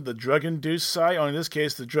variation of the drug-induced side. In this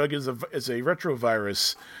case, the drug is a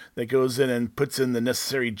retrovirus that goes in and puts in the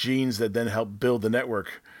necessary genes that then help build the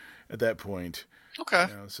network at that point. Okay.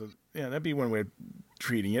 that'd be one way of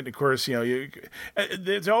treating it. Of course,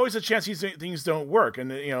 there's always a chance these things don't work,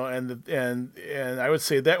 and I would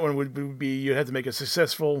say that one would be you have to make a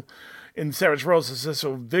successful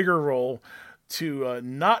vigor roll to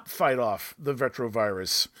not fight off the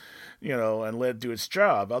retrovirus, and let it do its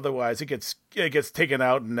job. Otherwise, it gets taken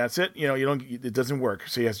out, and that's it. It doesn't work,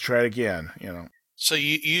 so you have to try it again. So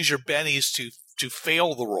you use your bennies to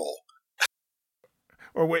fail the roll.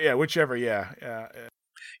 Or whichever,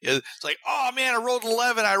 It's like, oh man, I rolled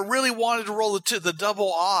 11. I really wanted to roll the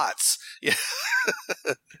double odds. Yeah.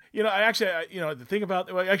 The thing about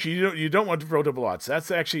you don't want to roll double odds. That's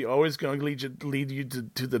actually always going to lead you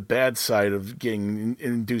to the bad side of getting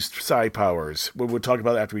induced psi powers. We'll talk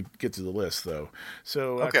about that after we get to the list, though.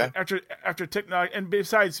 So okay. after technology, and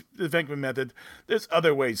besides the Venkman method, there's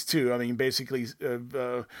other ways too. I mean, basically,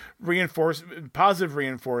 positive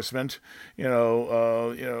reinforcement.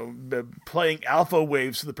 Playing alpha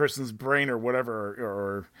waves to the person's brain or whatever,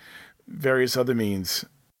 or various other means.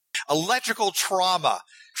 Electrical trauma.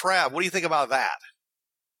 Trav, what do you think about that?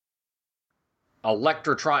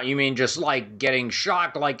 Electrotrauma? You mean just like getting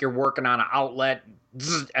shocked, like you're working on an outlet,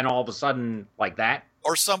 and all of a sudden, like that?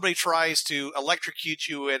 Or somebody tries to electrocute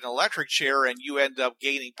you in an electric chair and you end up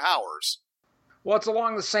gaining powers. Well, it's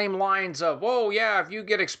along the same lines of, if you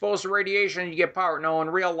get exposed to radiation, you get power. No, in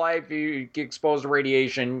real life, you get exposed to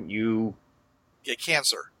radiation, you get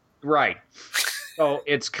cancer. Right. So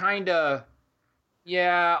it's kind of,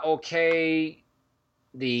 okay,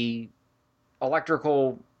 the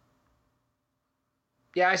electrical,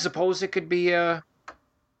 I suppose it could be an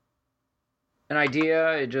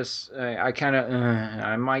idea. It just, I kind of,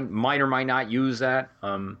 I might or might not use that.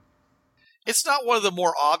 It's not one of the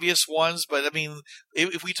more obvious ones, but I mean,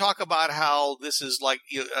 if we talk about how this is like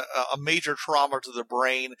a major trauma to the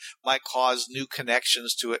brain might cause new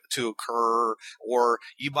connections to occur, or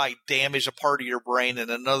you might damage a part of your brain and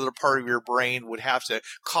another part of your brain would have to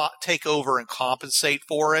take over and compensate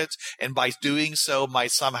for it, and by doing so might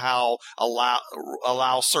somehow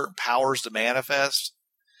allow certain powers to manifest.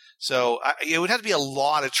 So it would have to be a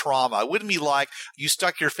lot of trauma. It wouldn't be like you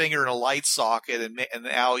stuck your finger in a light socket and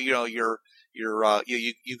now you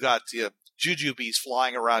got jujubes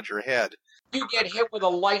flying around your head. You get hit with a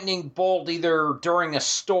lightning bolt either during a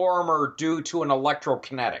storm or due to an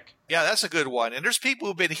electrokinetic. Yeah, that's a good one. And there's people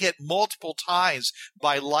who've been hit multiple times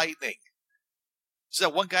by lightning. Is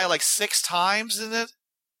that one guy like 6 times in it?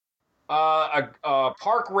 A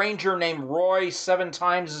park ranger named Roy 7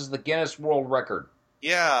 times is the Guinness World Record.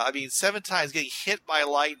 Yeah, I mean 7 times getting hit by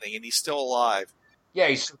lightning and he's still alive. Yeah,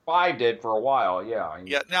 he survived it for a while, yeah.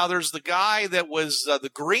 Yeah, now there's the guy that was the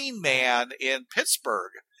Green Man in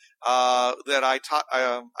Pittsburgh that I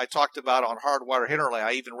talked about on Hardwired Hinterland.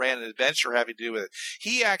 I even ran an adventure having to do with it.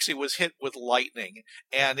 He actually was hit with lightning,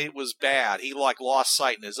 and it was bad. He lost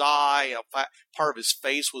sight in his eye. Part of his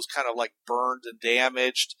face was kind of like burned and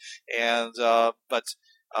damaged, and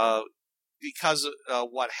because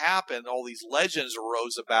what happened, all these legends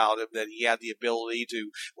arose about him that he had the ability to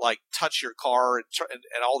like touch your car and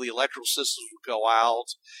all the electrical systems would go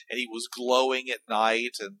out, and he was glowing at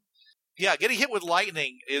night. And getting hit with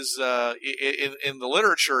lightning is in the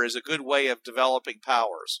literature is a good way of developing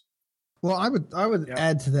powers. Well, I would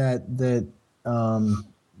add to that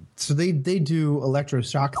so they do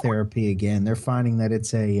electroshock therapy again. They're finding that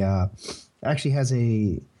it's actually has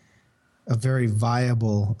a very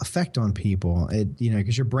viable effect on people.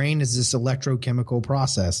 Because your brain is this electrochemical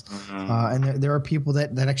process, and there are people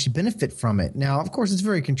that actually benefit from it. Now, of course, it's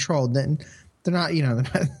very controlled. They're not,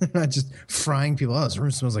 they're not just frying people. Oh, this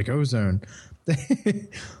room smells like ozone.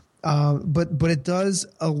 But it does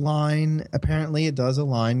align. Apparently, it does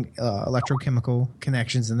align electrochemical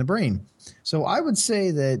connections in the brain. So I would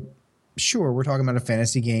say that sure, we're talking about a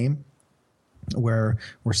fantasy game where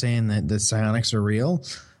we're saying that the psionics are real.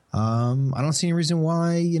 I don't see any reason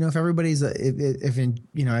why, if everybody's, if in,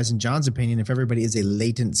 as in John's opinion, if everybody is a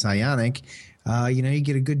latent psionic, you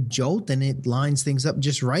get a good jolt and it lines things up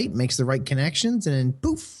just right, makes the right connections, and then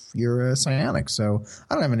poof, you're a psionic. So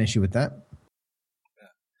I don't have an issue with that.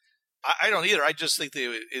 I don't either. I just think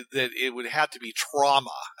that it would have to be trauma.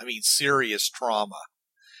 I mean, serious trauma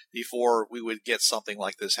before we would get something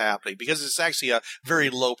like this happening, because it's actually a very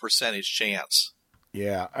low percentage chance.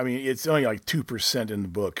 Yeah, I mean, it's only like 2% in the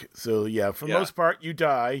book. So, for the most part, you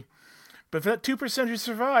die. But for that 2% who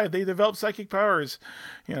survive, they develop psychic powers,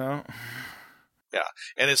 Yeah,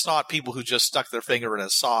 and it's not people who just stuck their finger in a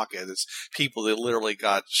socket. It's people that literally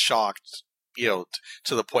got shocked, to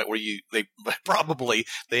the point where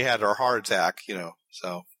they had a heart attack,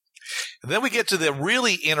 so. And then we get to the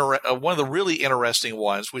really one of the really interesting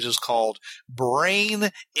ones, which is called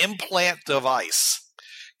brain implant device.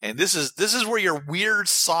 And this is where your weird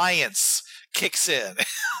science kicks in.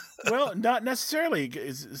 Well, not necessarily.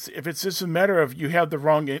 If it's just a matter of you have the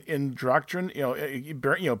wrong indoctrin,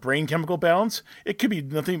 brain chemical balance, it could be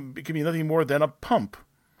nothing. It could be nothing more than a pump,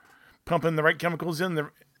 pumping the right chemicals in.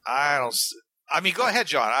 I mean, go ahead,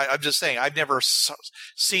 John. I'm just saying I've never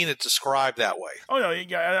seen it described that way. Oh no,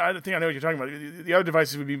 I think I know what you're talking about. The other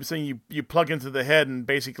devices would be saying you plug into the head, and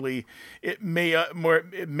basically it may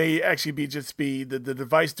actually be the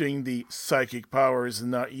device doing the psychic powers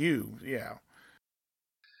and not you. Yeah.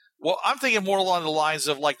 Well, I'm thinking more along the lines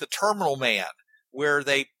of like the Terminal Man, where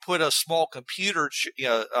they put a small computer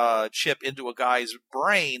chip into a guy's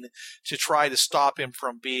brain to try to stop him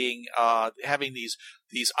from being having these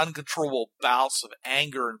uncontrollable bouts of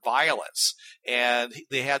anger and violence. And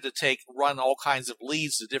they had to run all kinds of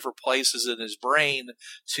leads to different places in his brain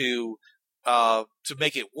to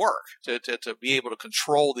make it work, to be able to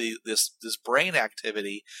control this brain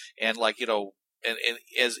activity. And and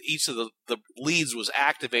as each of the leads was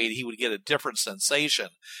activated, he would get a different sensation.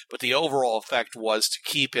 But the overall effect was to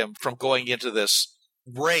keep him from going into this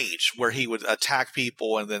rage where he would attack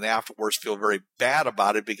people and then afterwards feel very bad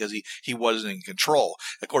about it because he wasn't in control.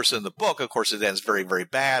 Of course, in the book, it ends very, very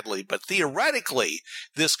badly. But theoretically,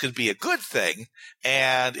 this could be a good thing,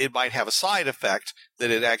 and it might have a side effect that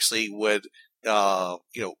it actually would,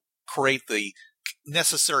 create the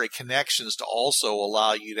necessary connections to also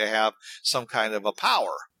allow you to have some kind of a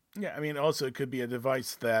power. Yeah, I mean, also it could be a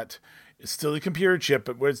device that is still a computer chip,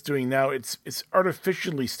 but what it's doing now, it's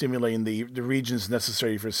artificially stimulating the regions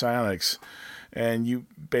necessary for psionics, and you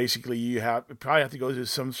probably have to go through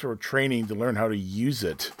some sort of training to learn how to use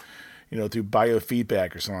it, through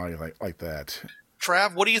biofeedback or something like that.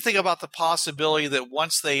 Trav, what do you think about the possibility that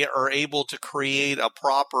once they are able to create a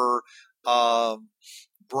proper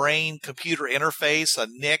brain-computer interface, a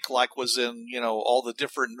NIC, like was in, all the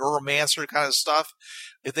different Neuromancer kind of stuff,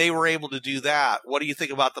 if they were able to do that, what do you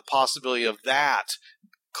think about the possibility of that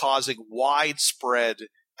causing widespread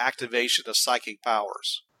activation of psychic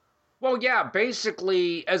powers? Well, yeah,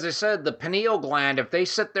 basically, as I said, the pineal gland, if they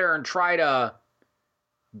sit there and try to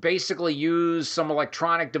basically use some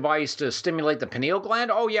electronic device to stimulate the pineal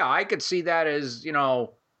gland, oh yeah, I could see that as,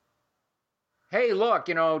 hey, look,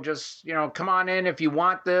 just, come on in if you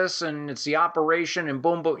want this, and it's the operation, and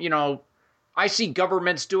boom, boom, I see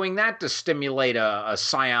governments doing that to stimulate a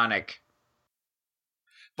psionic.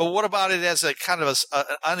 But what about it as a kind of an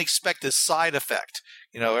unexpected side effect?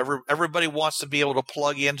 Everybody wants to be able to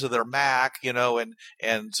plug into their Mac, you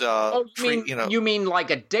mean like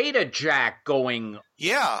a data jack going?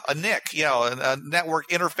 Yeah, a NIC, a network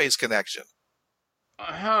interface connection.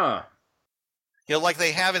 Uh-huh. Like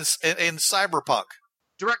they have in Cyberpunk.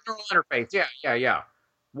 Direct neural interface. Yeah.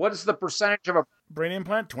 What is the percentage of a brain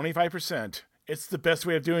implant? 25%. It's the best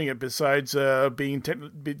way of doing it besides going through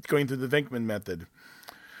the Venkman method.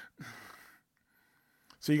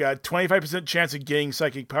 So you got 25% chance of getting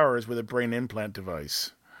psychic powers with a brain implant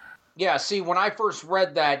device. Yeah, see, when I first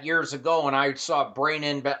read that years ago and I saw brain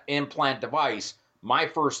implant device, my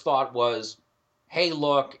first thought was, hey,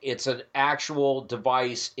 look, it's an actual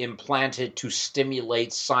device implanted to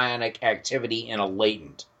stimulate psionic activity in a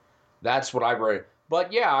latent. That's what I read.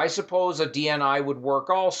 But yeah, I suppose a DNI would work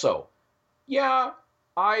also. Yeah,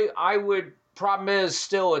 I would. Problem is,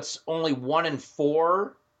 still, it's only 1 in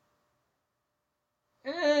 4.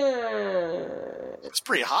 It's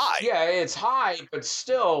pretty high. Yeah, it's high, but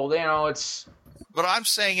still, it's... What I'm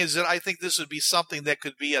saying is that I think this would be something that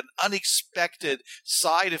could be an unexpected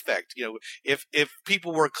side effect. If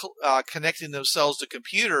people were connecting themselves to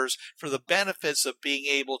computers for the benefits of being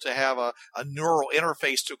able to have a neural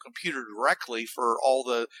interface to a computer directly for all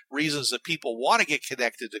the reasons that people want to get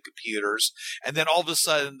connected to computers, and then all of a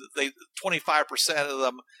sudden 25% of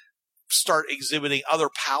them start exhibiting other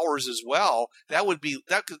powers as well, that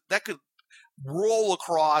could roll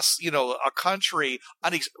across a country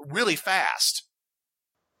really fast.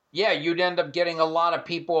 Yeah, you'd end up getting a lot of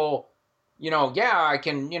people, I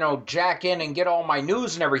can, jack in and get all my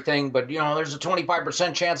news and everything, but, there's a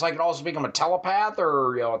 25% chance I could also become a telepath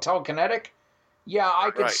or, a telekinetic. Yeah,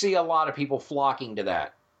 I could see a lot of people flocking to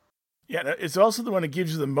that. Yeah, it's also the one that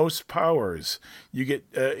gives you the most powers. You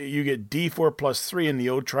get D4 plus 3 in the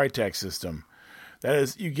old Tritac system. That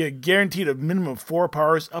is, you get guaranteed a minimum of 4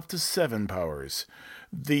 powers up to 7 powers.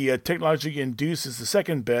 The technologically induced is the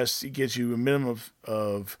second best. It gives you a minimum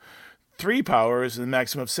of 3 powers and a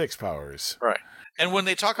maximum of 6 powers. Right. And when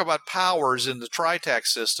they talk about powers in the TriTac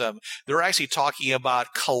system, they're actually talking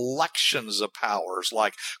about collections of powers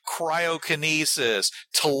like cryokinesis,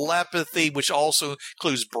 telepathy, which also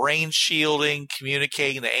includes brain shielding,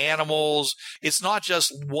 communicating to animals. It's not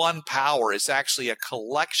just one power. It's actually a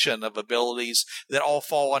collection of abilities that all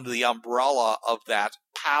fall under the umbrella of that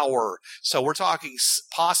power. So we're talking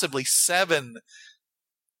possibly 7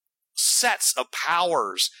 sets of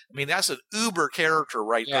powers. I mean, that's an uber character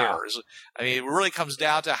right there. I mean, it really comes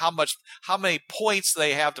down to how many points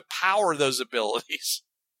they have to power those abilities.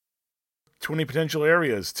 20 potential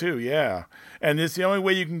areas too, yeah. And it's the only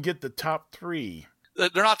way you can get the top 3. They're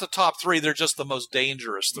not the top 3, they're just the most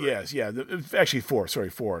dangerous 3. Yes, yeah. Actually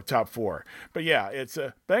 4, top 4. But yeah, it's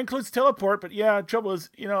that includes teleport, but yeah, trouble is,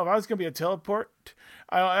 if I was going to be a teleport,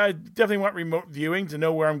 I definitely want remote viewing to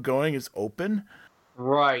know where I'm going is open.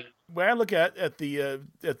 Right. When I look at the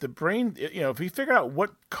brain, if we figure out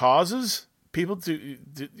what causes people to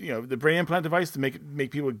the brain implant device to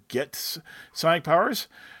make people get psionic powers,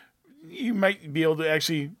 you might be able to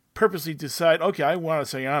actually purposely decide, okay, I want a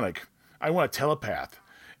psionic, I want a telepath,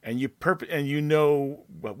 and you know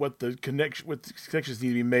what connections need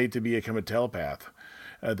to be made to become a telepath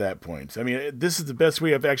at that point. I mean, this is the best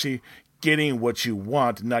way of actually getting what you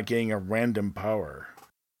want, not getting a random power.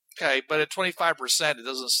 Okay, but at 25%, it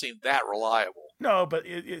doesn't seem that reliable. No, but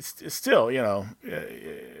it's still, it's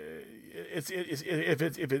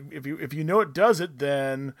if you know it does it,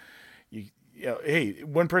 then hey,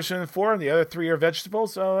 1 person in 4 and the other 3 are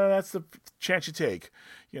vegetables, so that's the chance you take.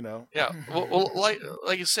 Yeah, well, like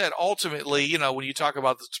you said, ultimately, when you talk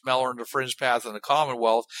about the Smeller and the Fringe Path and the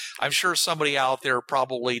Commonwealth, I'm sure somebody out there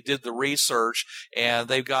probably did the research, and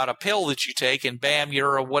they've got a pill that you take, and bam,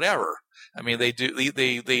 you're a whatever. I mean, they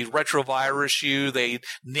retrovirus you, they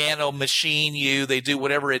nano machine you, they do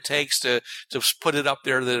whatever it takes to put it up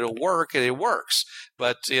there that it'll work, and it works.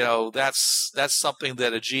 But that's something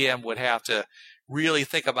that a GM would have to really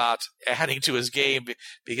think about adding to his game,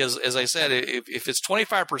 because, as I said, if it's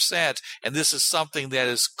 25% and this is something that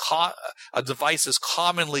is a device is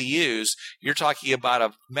commonly used, you're talking about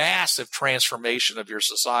a massive transformation of your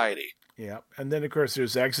society. Yeah, and then of course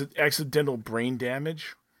there's accidental brain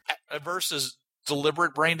damage versus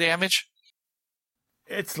deliberate brain damage.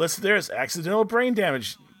 It's listed there as accidental brain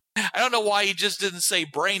damage. I don't know why he just didn't say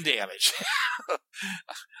brain damage.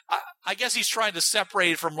 I guess he's trying to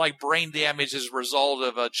separate it from like brain damage as a result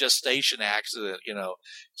of a gestation accident,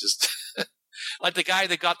 just like the guy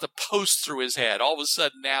that got the post through his head. All of a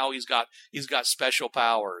sudden now he's got special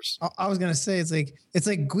powers. I was going to say, it's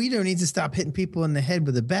like Guido needs to stop hitting people in the head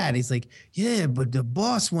with a bat. He's like, yeah, but the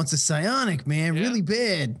boss wants a psionic, man, really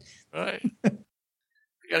bad. Right.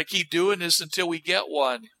 We got to keep doing this until we get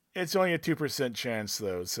one. It's only a 2% chance,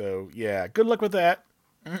 though, so yeah, good luck with that.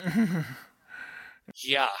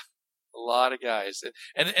 Yeah, a lot of guys.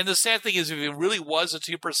 And the sad thing is, if it really was a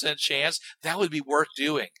 2% chance, that would be worth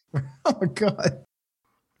doing. Oh, my God.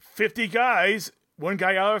 50 guys, 1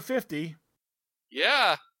 guy out of 50.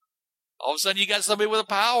 Yeah. All of a sudden, you got somebody with a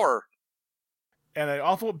power. And an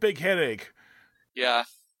awful big headache. Yeah.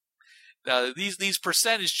 Now, these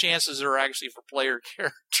percentage chances are actually for player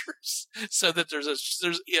characters, so that there's a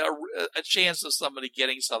chance of somebody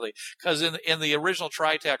getting something. Because in the original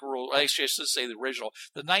TriTac rule, actually I should say the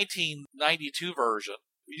 1992 version,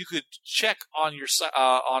 you could check on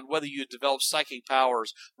on whether you develop psychic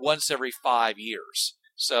powers once every 5 years.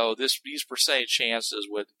 So these percentage chances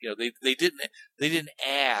would, they didn't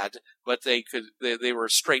add, but they were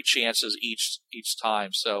straight chances each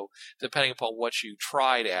time. So depending upon what you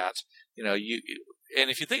tried at,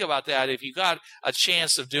 and if you think about that, if you got a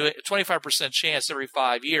chance of doing a 25% chance every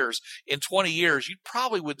 5 years, in 20 years, you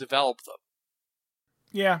probably would develop them.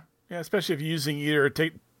 Yeah, especially if you're using either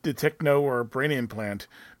the techno or brain implant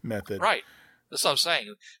method. Right. That's what I'm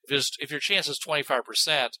saying. If your chance is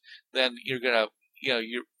 25%, then you're going to,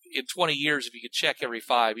 you're in 20 years, if you could check every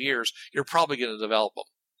 5 years, you're probably going to develop them.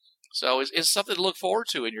 So it's something to look forward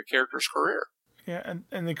to in your character's career. Yeah,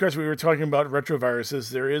 and of course we were talking about retroviruses.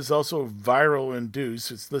 There is also viral induced.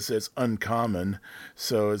 It's listed as uncommon,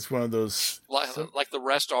 so it's one of those like the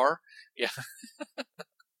rest are. Yeah.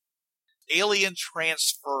 Alien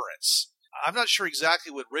transference. I'm not sure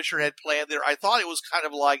exactly what Richard had planned there. I thought it was kind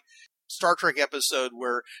of like Star Trek episode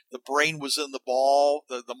where the brain was in the ball,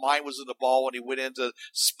 the mind was in the ball when he went into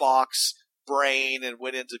Spock's brain and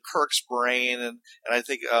went into Kirk's brain, and I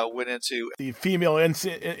think went into the female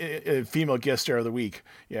guest star of the week.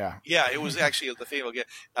 Yeah, it was actually the female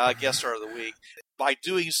guest star of the week. By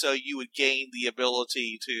doing so, you would gain the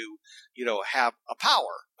ability to, have a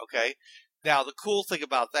power. Okay. Now the cool thing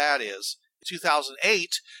about that is 2008,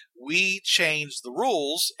 we changed the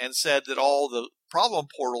rules and said that all the problem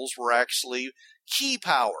portals were actually key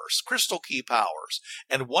powers, crystal key powers.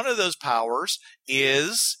 And one of those powers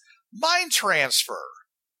is mind transfer.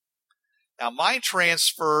 Now, mind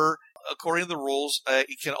transfer, according to the rules,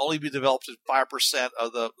 it can only be developed at 5%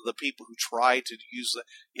 of the people who try to use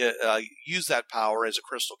that power as a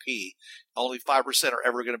crystal key. Only 5% are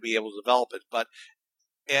ever going to be able to develop it.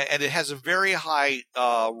 And it has a very high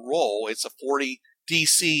roll. It's a 40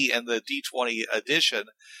 DC in the D20 edition.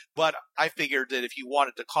 But I figured that if you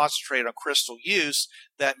wanted to concentrate on crystal use,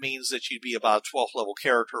 that means that you'd be about a 12th level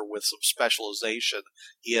character with some specialization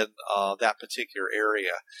in that particular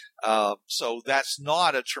area. So that's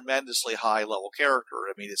not a tremendously high level character.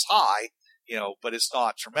 I mean, it's high, but it's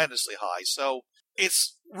not tremendously high. So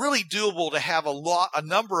it's really doable to have a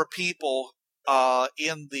number of people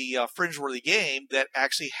in the Fringeworthy game that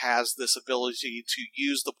actually has this ability to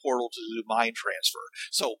use the portal to do mind transfer.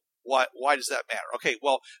 So why does that matter? Okay,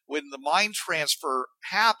 well, when the mind transfer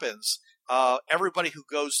happens, everybody who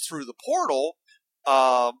goes through the portal,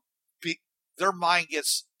 their mind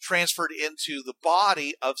gets transferred into the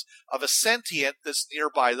body of a sentient that's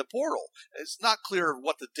nearby the portal. It's not clear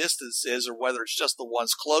what the distance is or whether it's just the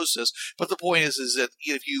ones closest, but the point is that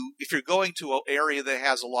if you're going to an area that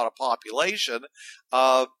has a lot of population,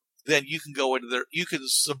 then you can go into you can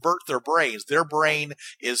subvert their brains. Their brain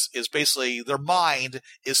is basically, their mind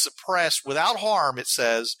is suppressed without harm, it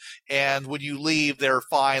says, and when you leave, they're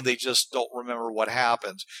fine. They just don't remember what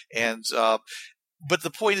happened. And, but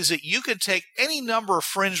the point is that you can take any number of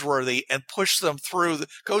Fringeworthy and push them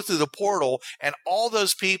go through the portal, and all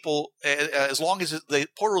those people, as long as the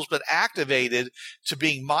portal's been activated to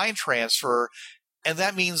being mind transfer, and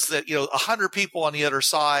that means that 100 people on the other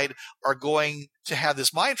side are going to have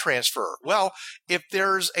this mind transfer. Well, if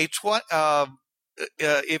there's if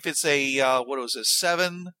it's a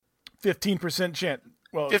 15% chance.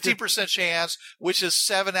 Well, 15% chance, which is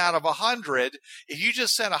 7 out of 100. If you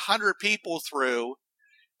just sent 100 people through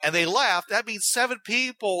and they left, that means 7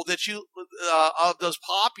 people that of those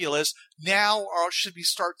populace now should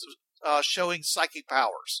start showing psychic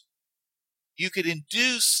powers. You could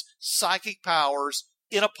induce psychic powers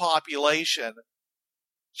in a population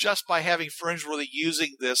just by having Fringeworthy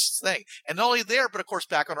using this thing. And not only there, but of course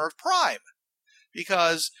back on Earth Prime.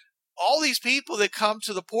 Because all these people that come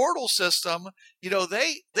to the portal system, they're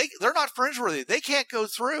not Fringeworthy. They can't go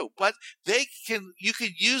through, but you can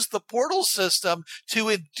use the portal system to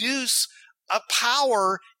induce a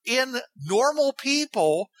power in normal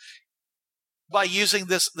people by using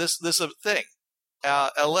this thing.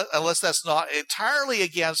 Unless that's not entirely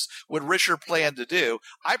against what Richard planned to do.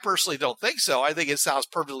 I personally don't think so. I think it sounds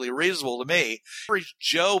perfectly reasonable to me.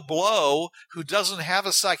 Joe Blow, who doesn't have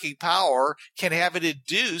a psychic power, can have it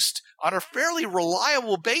induced on a fairly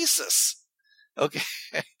reliable basis. Okay,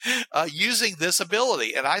 using this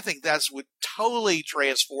ability. And I think that would totally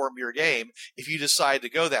transform your game if you decide to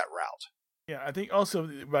go that route. Yeah, I think also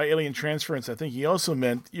by alien transference, I think he also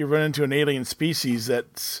meant you run into an alien species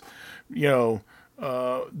that's,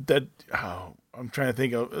 I'm trying to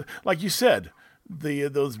think of, like you said,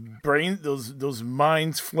 those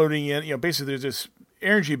minds floating in, basically they're just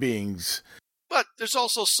energy beings. But there's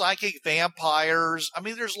also psychic vampires.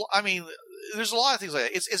 There's a lot of things like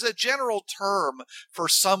that. It's a general term for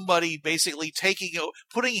somebody basically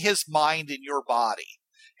putting his mind in your body.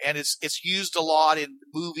 And it's used a lot in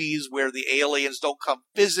movies where the aliens don't come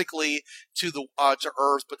physically to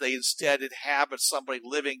Earth, but they instead inhabit somebody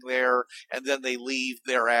living there, and then they leave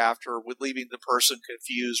thereafter, with leaving the person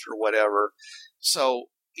confused or whatever. So,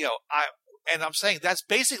 I'm saying that's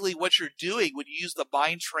basically what you're doing when you use the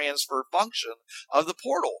mind transfer function of the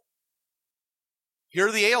portal.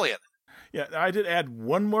 You're the alien. Yeah, I did add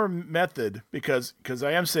one more method because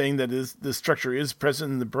I am saying that the structure is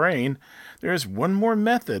present in the brain. There is one more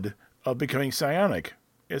method of becoming psionic.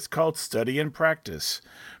 It's called study and practice.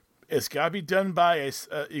 It's got to be done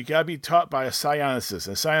you got to be taught by a psionicist.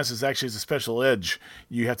 A psionicist actually is a special edge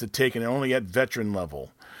you have to take, and only at veteran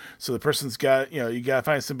level. So the person's got, you got to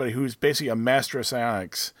find somebody who's basically a master of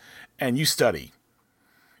psionics, and you study.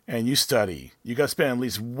 And you study. You got to spend at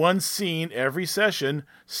least one scene every session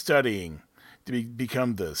studying to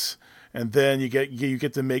become this. And then you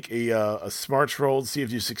get to make a smarts roll to see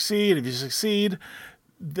if you succeed. If you succeed,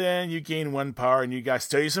 then you gain 1 power, and you got to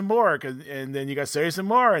study some more. And then you got to study some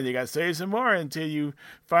more, and you got to study some more until you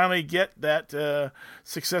finally get that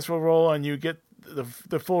successful roll, and you get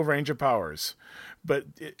the full range of powers. But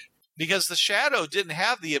because the Shadow didn't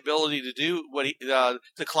have the ability to do what to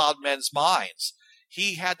cloud men's minds.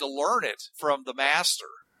 He had to learn it from the master.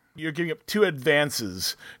 You're giving up 2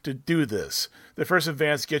 advances to do this. The first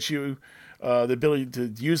advance gets you the ability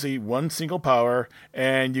to use one single power,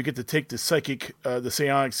 and you get to take the psychic, the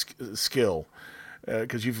psionic skill,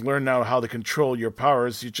 because you've learned now how to control your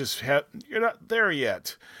powers. You're not there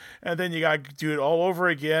yet, and then you got to do it all over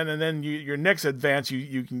again. And then your next advance,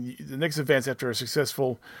 the next advance after a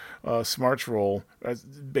successful smarts roll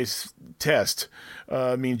base test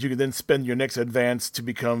means you can then spend your next advance to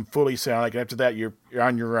become fully psionic. And after that, you're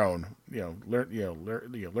on your own.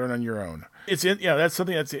 Learn on your own. It's that's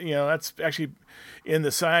something that's actually in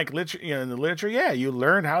the psionic literature. In the literature, you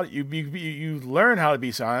learn how you learn how to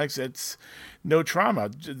be psionics. It's no trauma.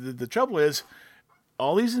 The trouble is,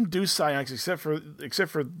 all these induced psionics, except for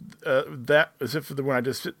the one I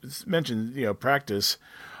just mentioned, practice,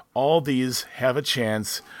 all these have a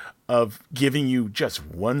chance of giving you just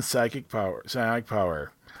one psionic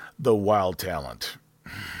power, the wild talent.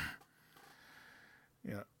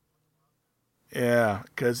 Yeah,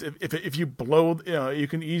 because if you blow, you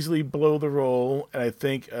can easily blow the roll, and I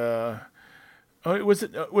think, was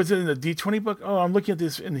it in the D20 book? Oh, I'm looking at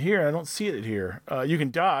this in here. I don't see it here. You can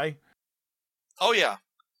die. Oh yeah,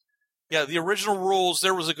 the original rules,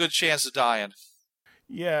 there was a good chance of dying.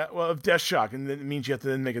 Yeah, well, of death shock, and it means you have to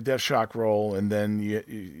then make a death shock roll, and then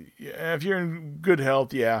if you're in good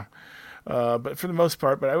health, but for the most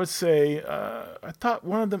part, I would say I thought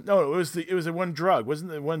one of them. No, it was the one drug. Wasn't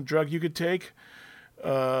the one drug you could take?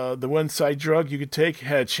 The one side drug you could take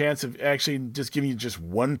had a chance of actually just giving you just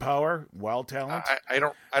one power, wild talent. I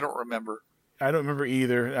don't remember. I don't remember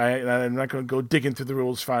either. I'm not going to go digging through the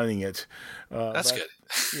rules finding it. That's good.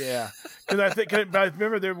 Yeah, because I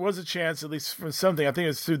remember there was a chance, at least for something. I think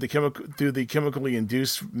it's through the chemically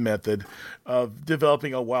induced method of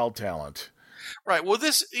developing a wild talent. Right. Well,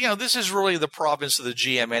 this is really the province of the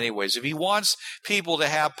GM anyways. If he wants people to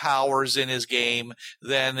have powers in his game,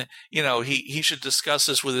 then, he should discuss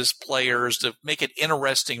this with his players to make an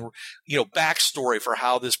interesting, backstory for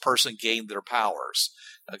how this person gained their powers.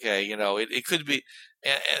 Okay. It could be,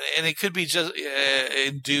 and it could be just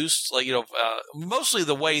induced, mostly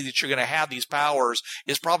the way that you're going to have these powers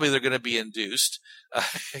is probably they're going to be induced.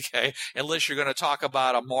 Okay. Unless you're going to talk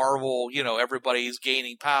about a Marvel, everybody's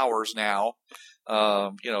gaining powers now.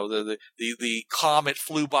 The comet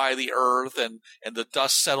flew by the Earth and the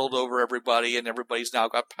dust settled over everybody and everybody's now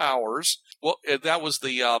got powers. Well, that was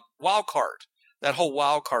the wild card, that whole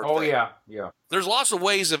wild card thing. Oh, yeah. There's lots of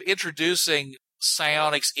ways of introducing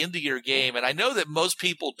psionics into your game, and I know that most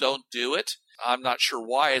people don't do it. I'm not sure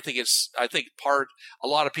why. I think a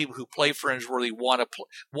lot of people who play Fringe really want it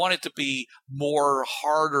to be more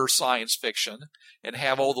harder science fiction and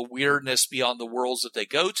have all the weirdness beyond the worlds that they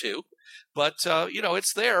go to. But,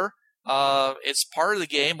 it's there. It's part of the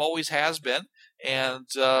game, always has been. And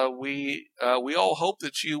we all hope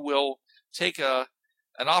that you will take an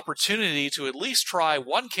opportunity to at least try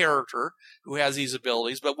one character who has these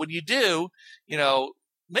abilities. But when you do,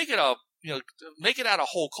 make it out of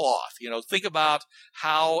whole cloth. Think about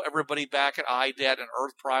how everybody back at IDET and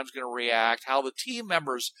Earth Prime is going to react, how the team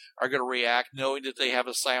members are going to react, knowing that they have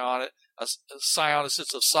a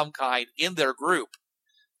psionicist of some kind in their group.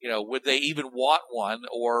 Would they even want one,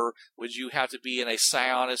 or would you have to be in a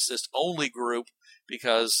psionicist only group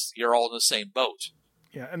because you're all in the same boat?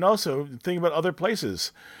 Yeah, and also think about other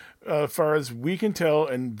places. As far as we can tell,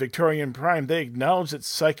 in Victorian Prime, they acknowledge that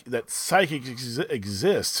psychics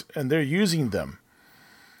exist, and they're using them.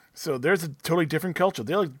 So there's a totally different culture.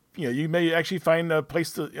 You may actually find a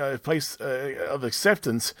place of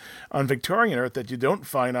acceptance on Victorian Earth that you don't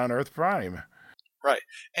find on Earth Prime. Right,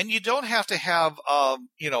 and you don't have to have a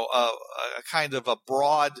kind of a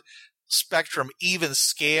broad spectrum, even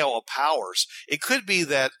scale of powers. It could be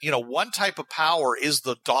that one type of power is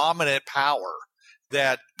the dominant power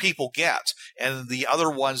that people get, and the other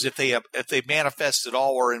ones, if they manifest at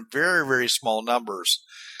all, are in very, very small numbers.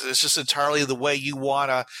 It's just entirely the way you want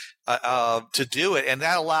to do it, and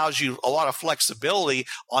that allows you a lot of flexibility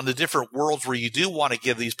on the different worlds where you do want to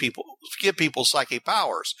give people psychic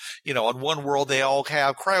powers. In one world they all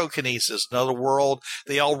have cryokinesis, another world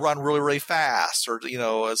they all run really, really fast, or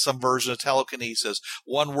some version of telekinesis.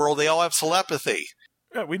 One world they all have telepathy.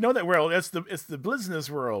 Yeah, we know that world. It's the Blizzness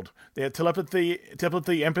world. They have telepathy,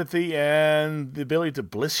 empathy, and the ability to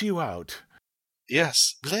bliss you out.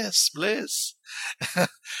 Yes, bliss.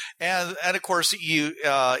 and of course,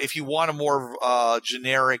 if you want a more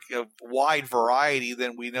generic, wide variety,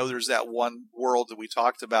 then we know there's that one world that we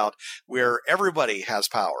talked about where everybody has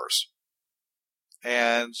powers.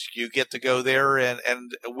 And you get to go there, and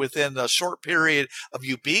within a short period of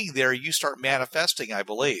you being there, you start manifesting, I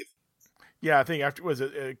believe. Yeah, I think after was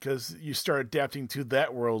it because you start adapting to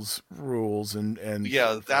that world's rules and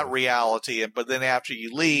Yeah, that reality. But then after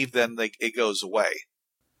you leave, then it goes away.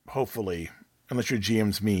 Hopefully, unless your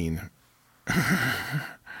GM's mean.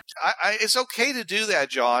 It's okay to do that,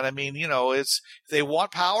 John. I mean, if they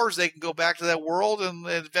want powers, they can go back to that world and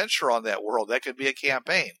adventure on that world. That could be a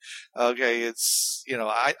campaign. Okay, it's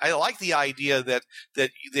I like the idea that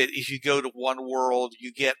if you go to one world,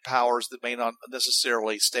 you get powers that may not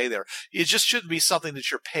necessarily stay there. It just shouldn't be something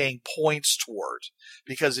that you're paying points toward,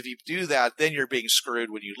 because if you do that, then you're being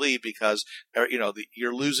screwed when you leave, because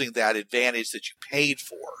you're losing that advantage that you paid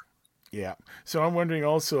for. Yeah. So I'm wondering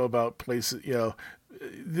also about places.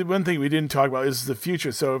 The one thing we didn't talk about is the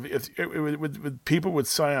future. So if with people with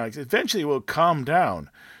psionics, eventually it will calm down.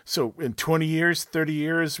 So in 20 years, 30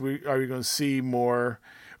 years, are we going to see more,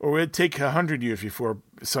 or will it take 100 years before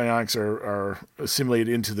psionics are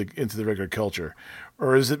assimilated into the regular culture?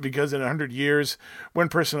 Or is it because in 100 years, 1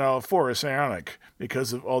 person out of 4 is psionic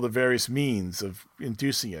because of all the various means of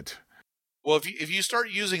inducing it? Well, if you start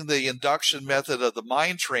using the induction method of the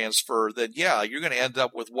mind transfer, then yeah, you're going to end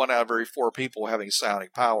up with 1 out of every 4 people having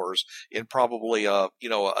psionic powers in probably a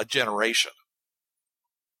generation,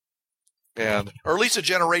 or at least a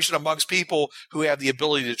generation amongst people who have the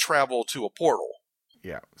ability to travel to a portal.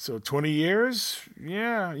 Yeah. So 20 years,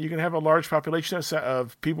 yeah, you can have a large population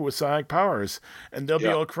of people with psionic powers, and they'll be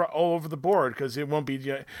all over the board, because it won't be.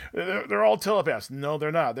 They're all telepaths. No,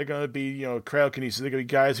 they're not. They're going to be cryokinesis. They're going to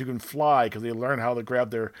be guys who can fly because they learn how to grab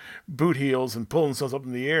their boot heels and pull themselves up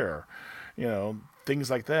in the air. Things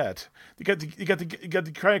like that. You got the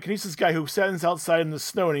cryokinesis guy who stands outside in the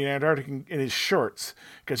snow in the Antarctic in his shorts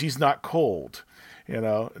because he's not cold. And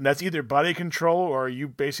that's either body control, or you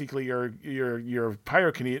basically are you're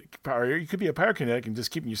pyrokinetic, or you could be a pyrokinetic and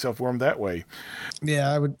just keeping yourself warm that way.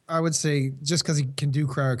 Yeah, I would say just because he can do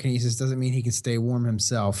cryokinesis doesn't mean he can stay warm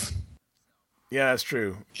himself. Yeah, that's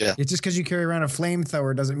true. Yeah, it's just because you carry around a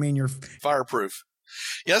flamethrower doesn't mean you're fireproof.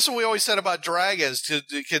 Yeah, that's what we always said about dragons.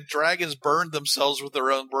 Can dragons burn themselves with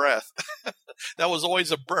their own breath? That was always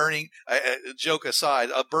a burning joke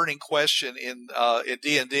aside, a burning question in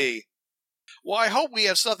D&D. Well, I hope we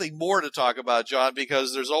have something more to talk about, John,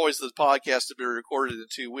 because there's always the podcast to be recorded in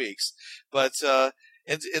 2 weeks. But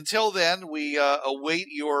until then, we await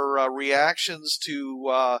your reactions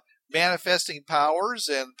to manifesting powers,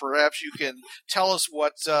 and perhaps you can tell us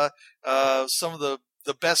what some of the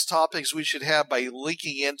best topics we should have by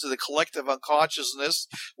linking into the collective unconsciousness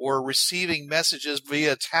or receiving messages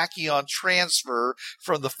via tachyon transfer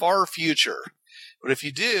from the far future. But if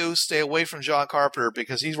you do, stay away from John Carpenter,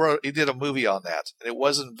 because he did a movie on that, and it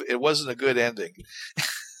wasn't a good ending.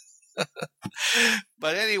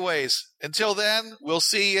 But anyways, until then, we'll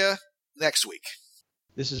see you next week.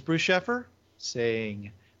 This is Bruce Sheffer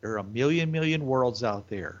saying there are a million worlds out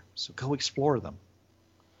there, so go explore them.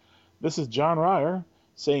 This is John Ryer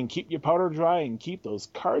saying keep your powder dry and keep those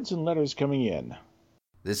cards and letters coming in.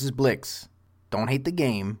 This is Blix. Don't hate the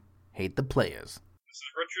game, hate the players. This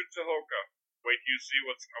is Richard Tahoka. Wait till you see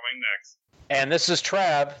what's coming next. And this is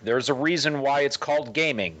Trav. There's a reason why it's called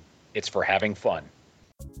gaming. It's for having fun.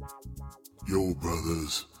 Yo,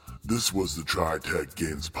 brothers. This was the TriTac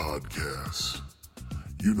Games podcast.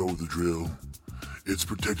 You know the drill. It's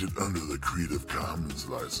protected under the Creative Commons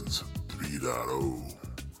License 3.0.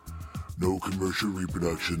 No commercial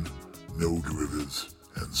reproduction, no derivatives,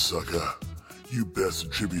 and sucker, you best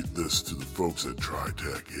attribute this to the folks at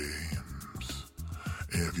TriTac Games.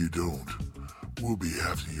 And if you don't, we'll be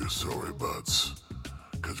after your sorry butts,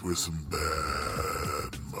 'cause we're some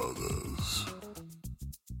bad mothers.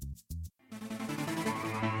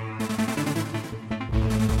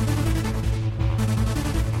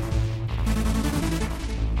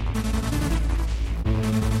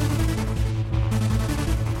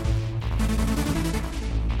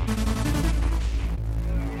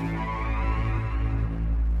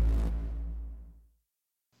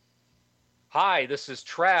 Hi, this is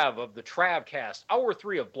Trav of the Travcast, Hour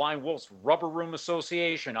 3 of Blind Wolf's Rubber Room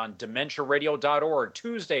Association on DementiaRadio.org,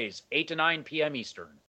 Tuesdays, 8 to 9 p.m. Eastern.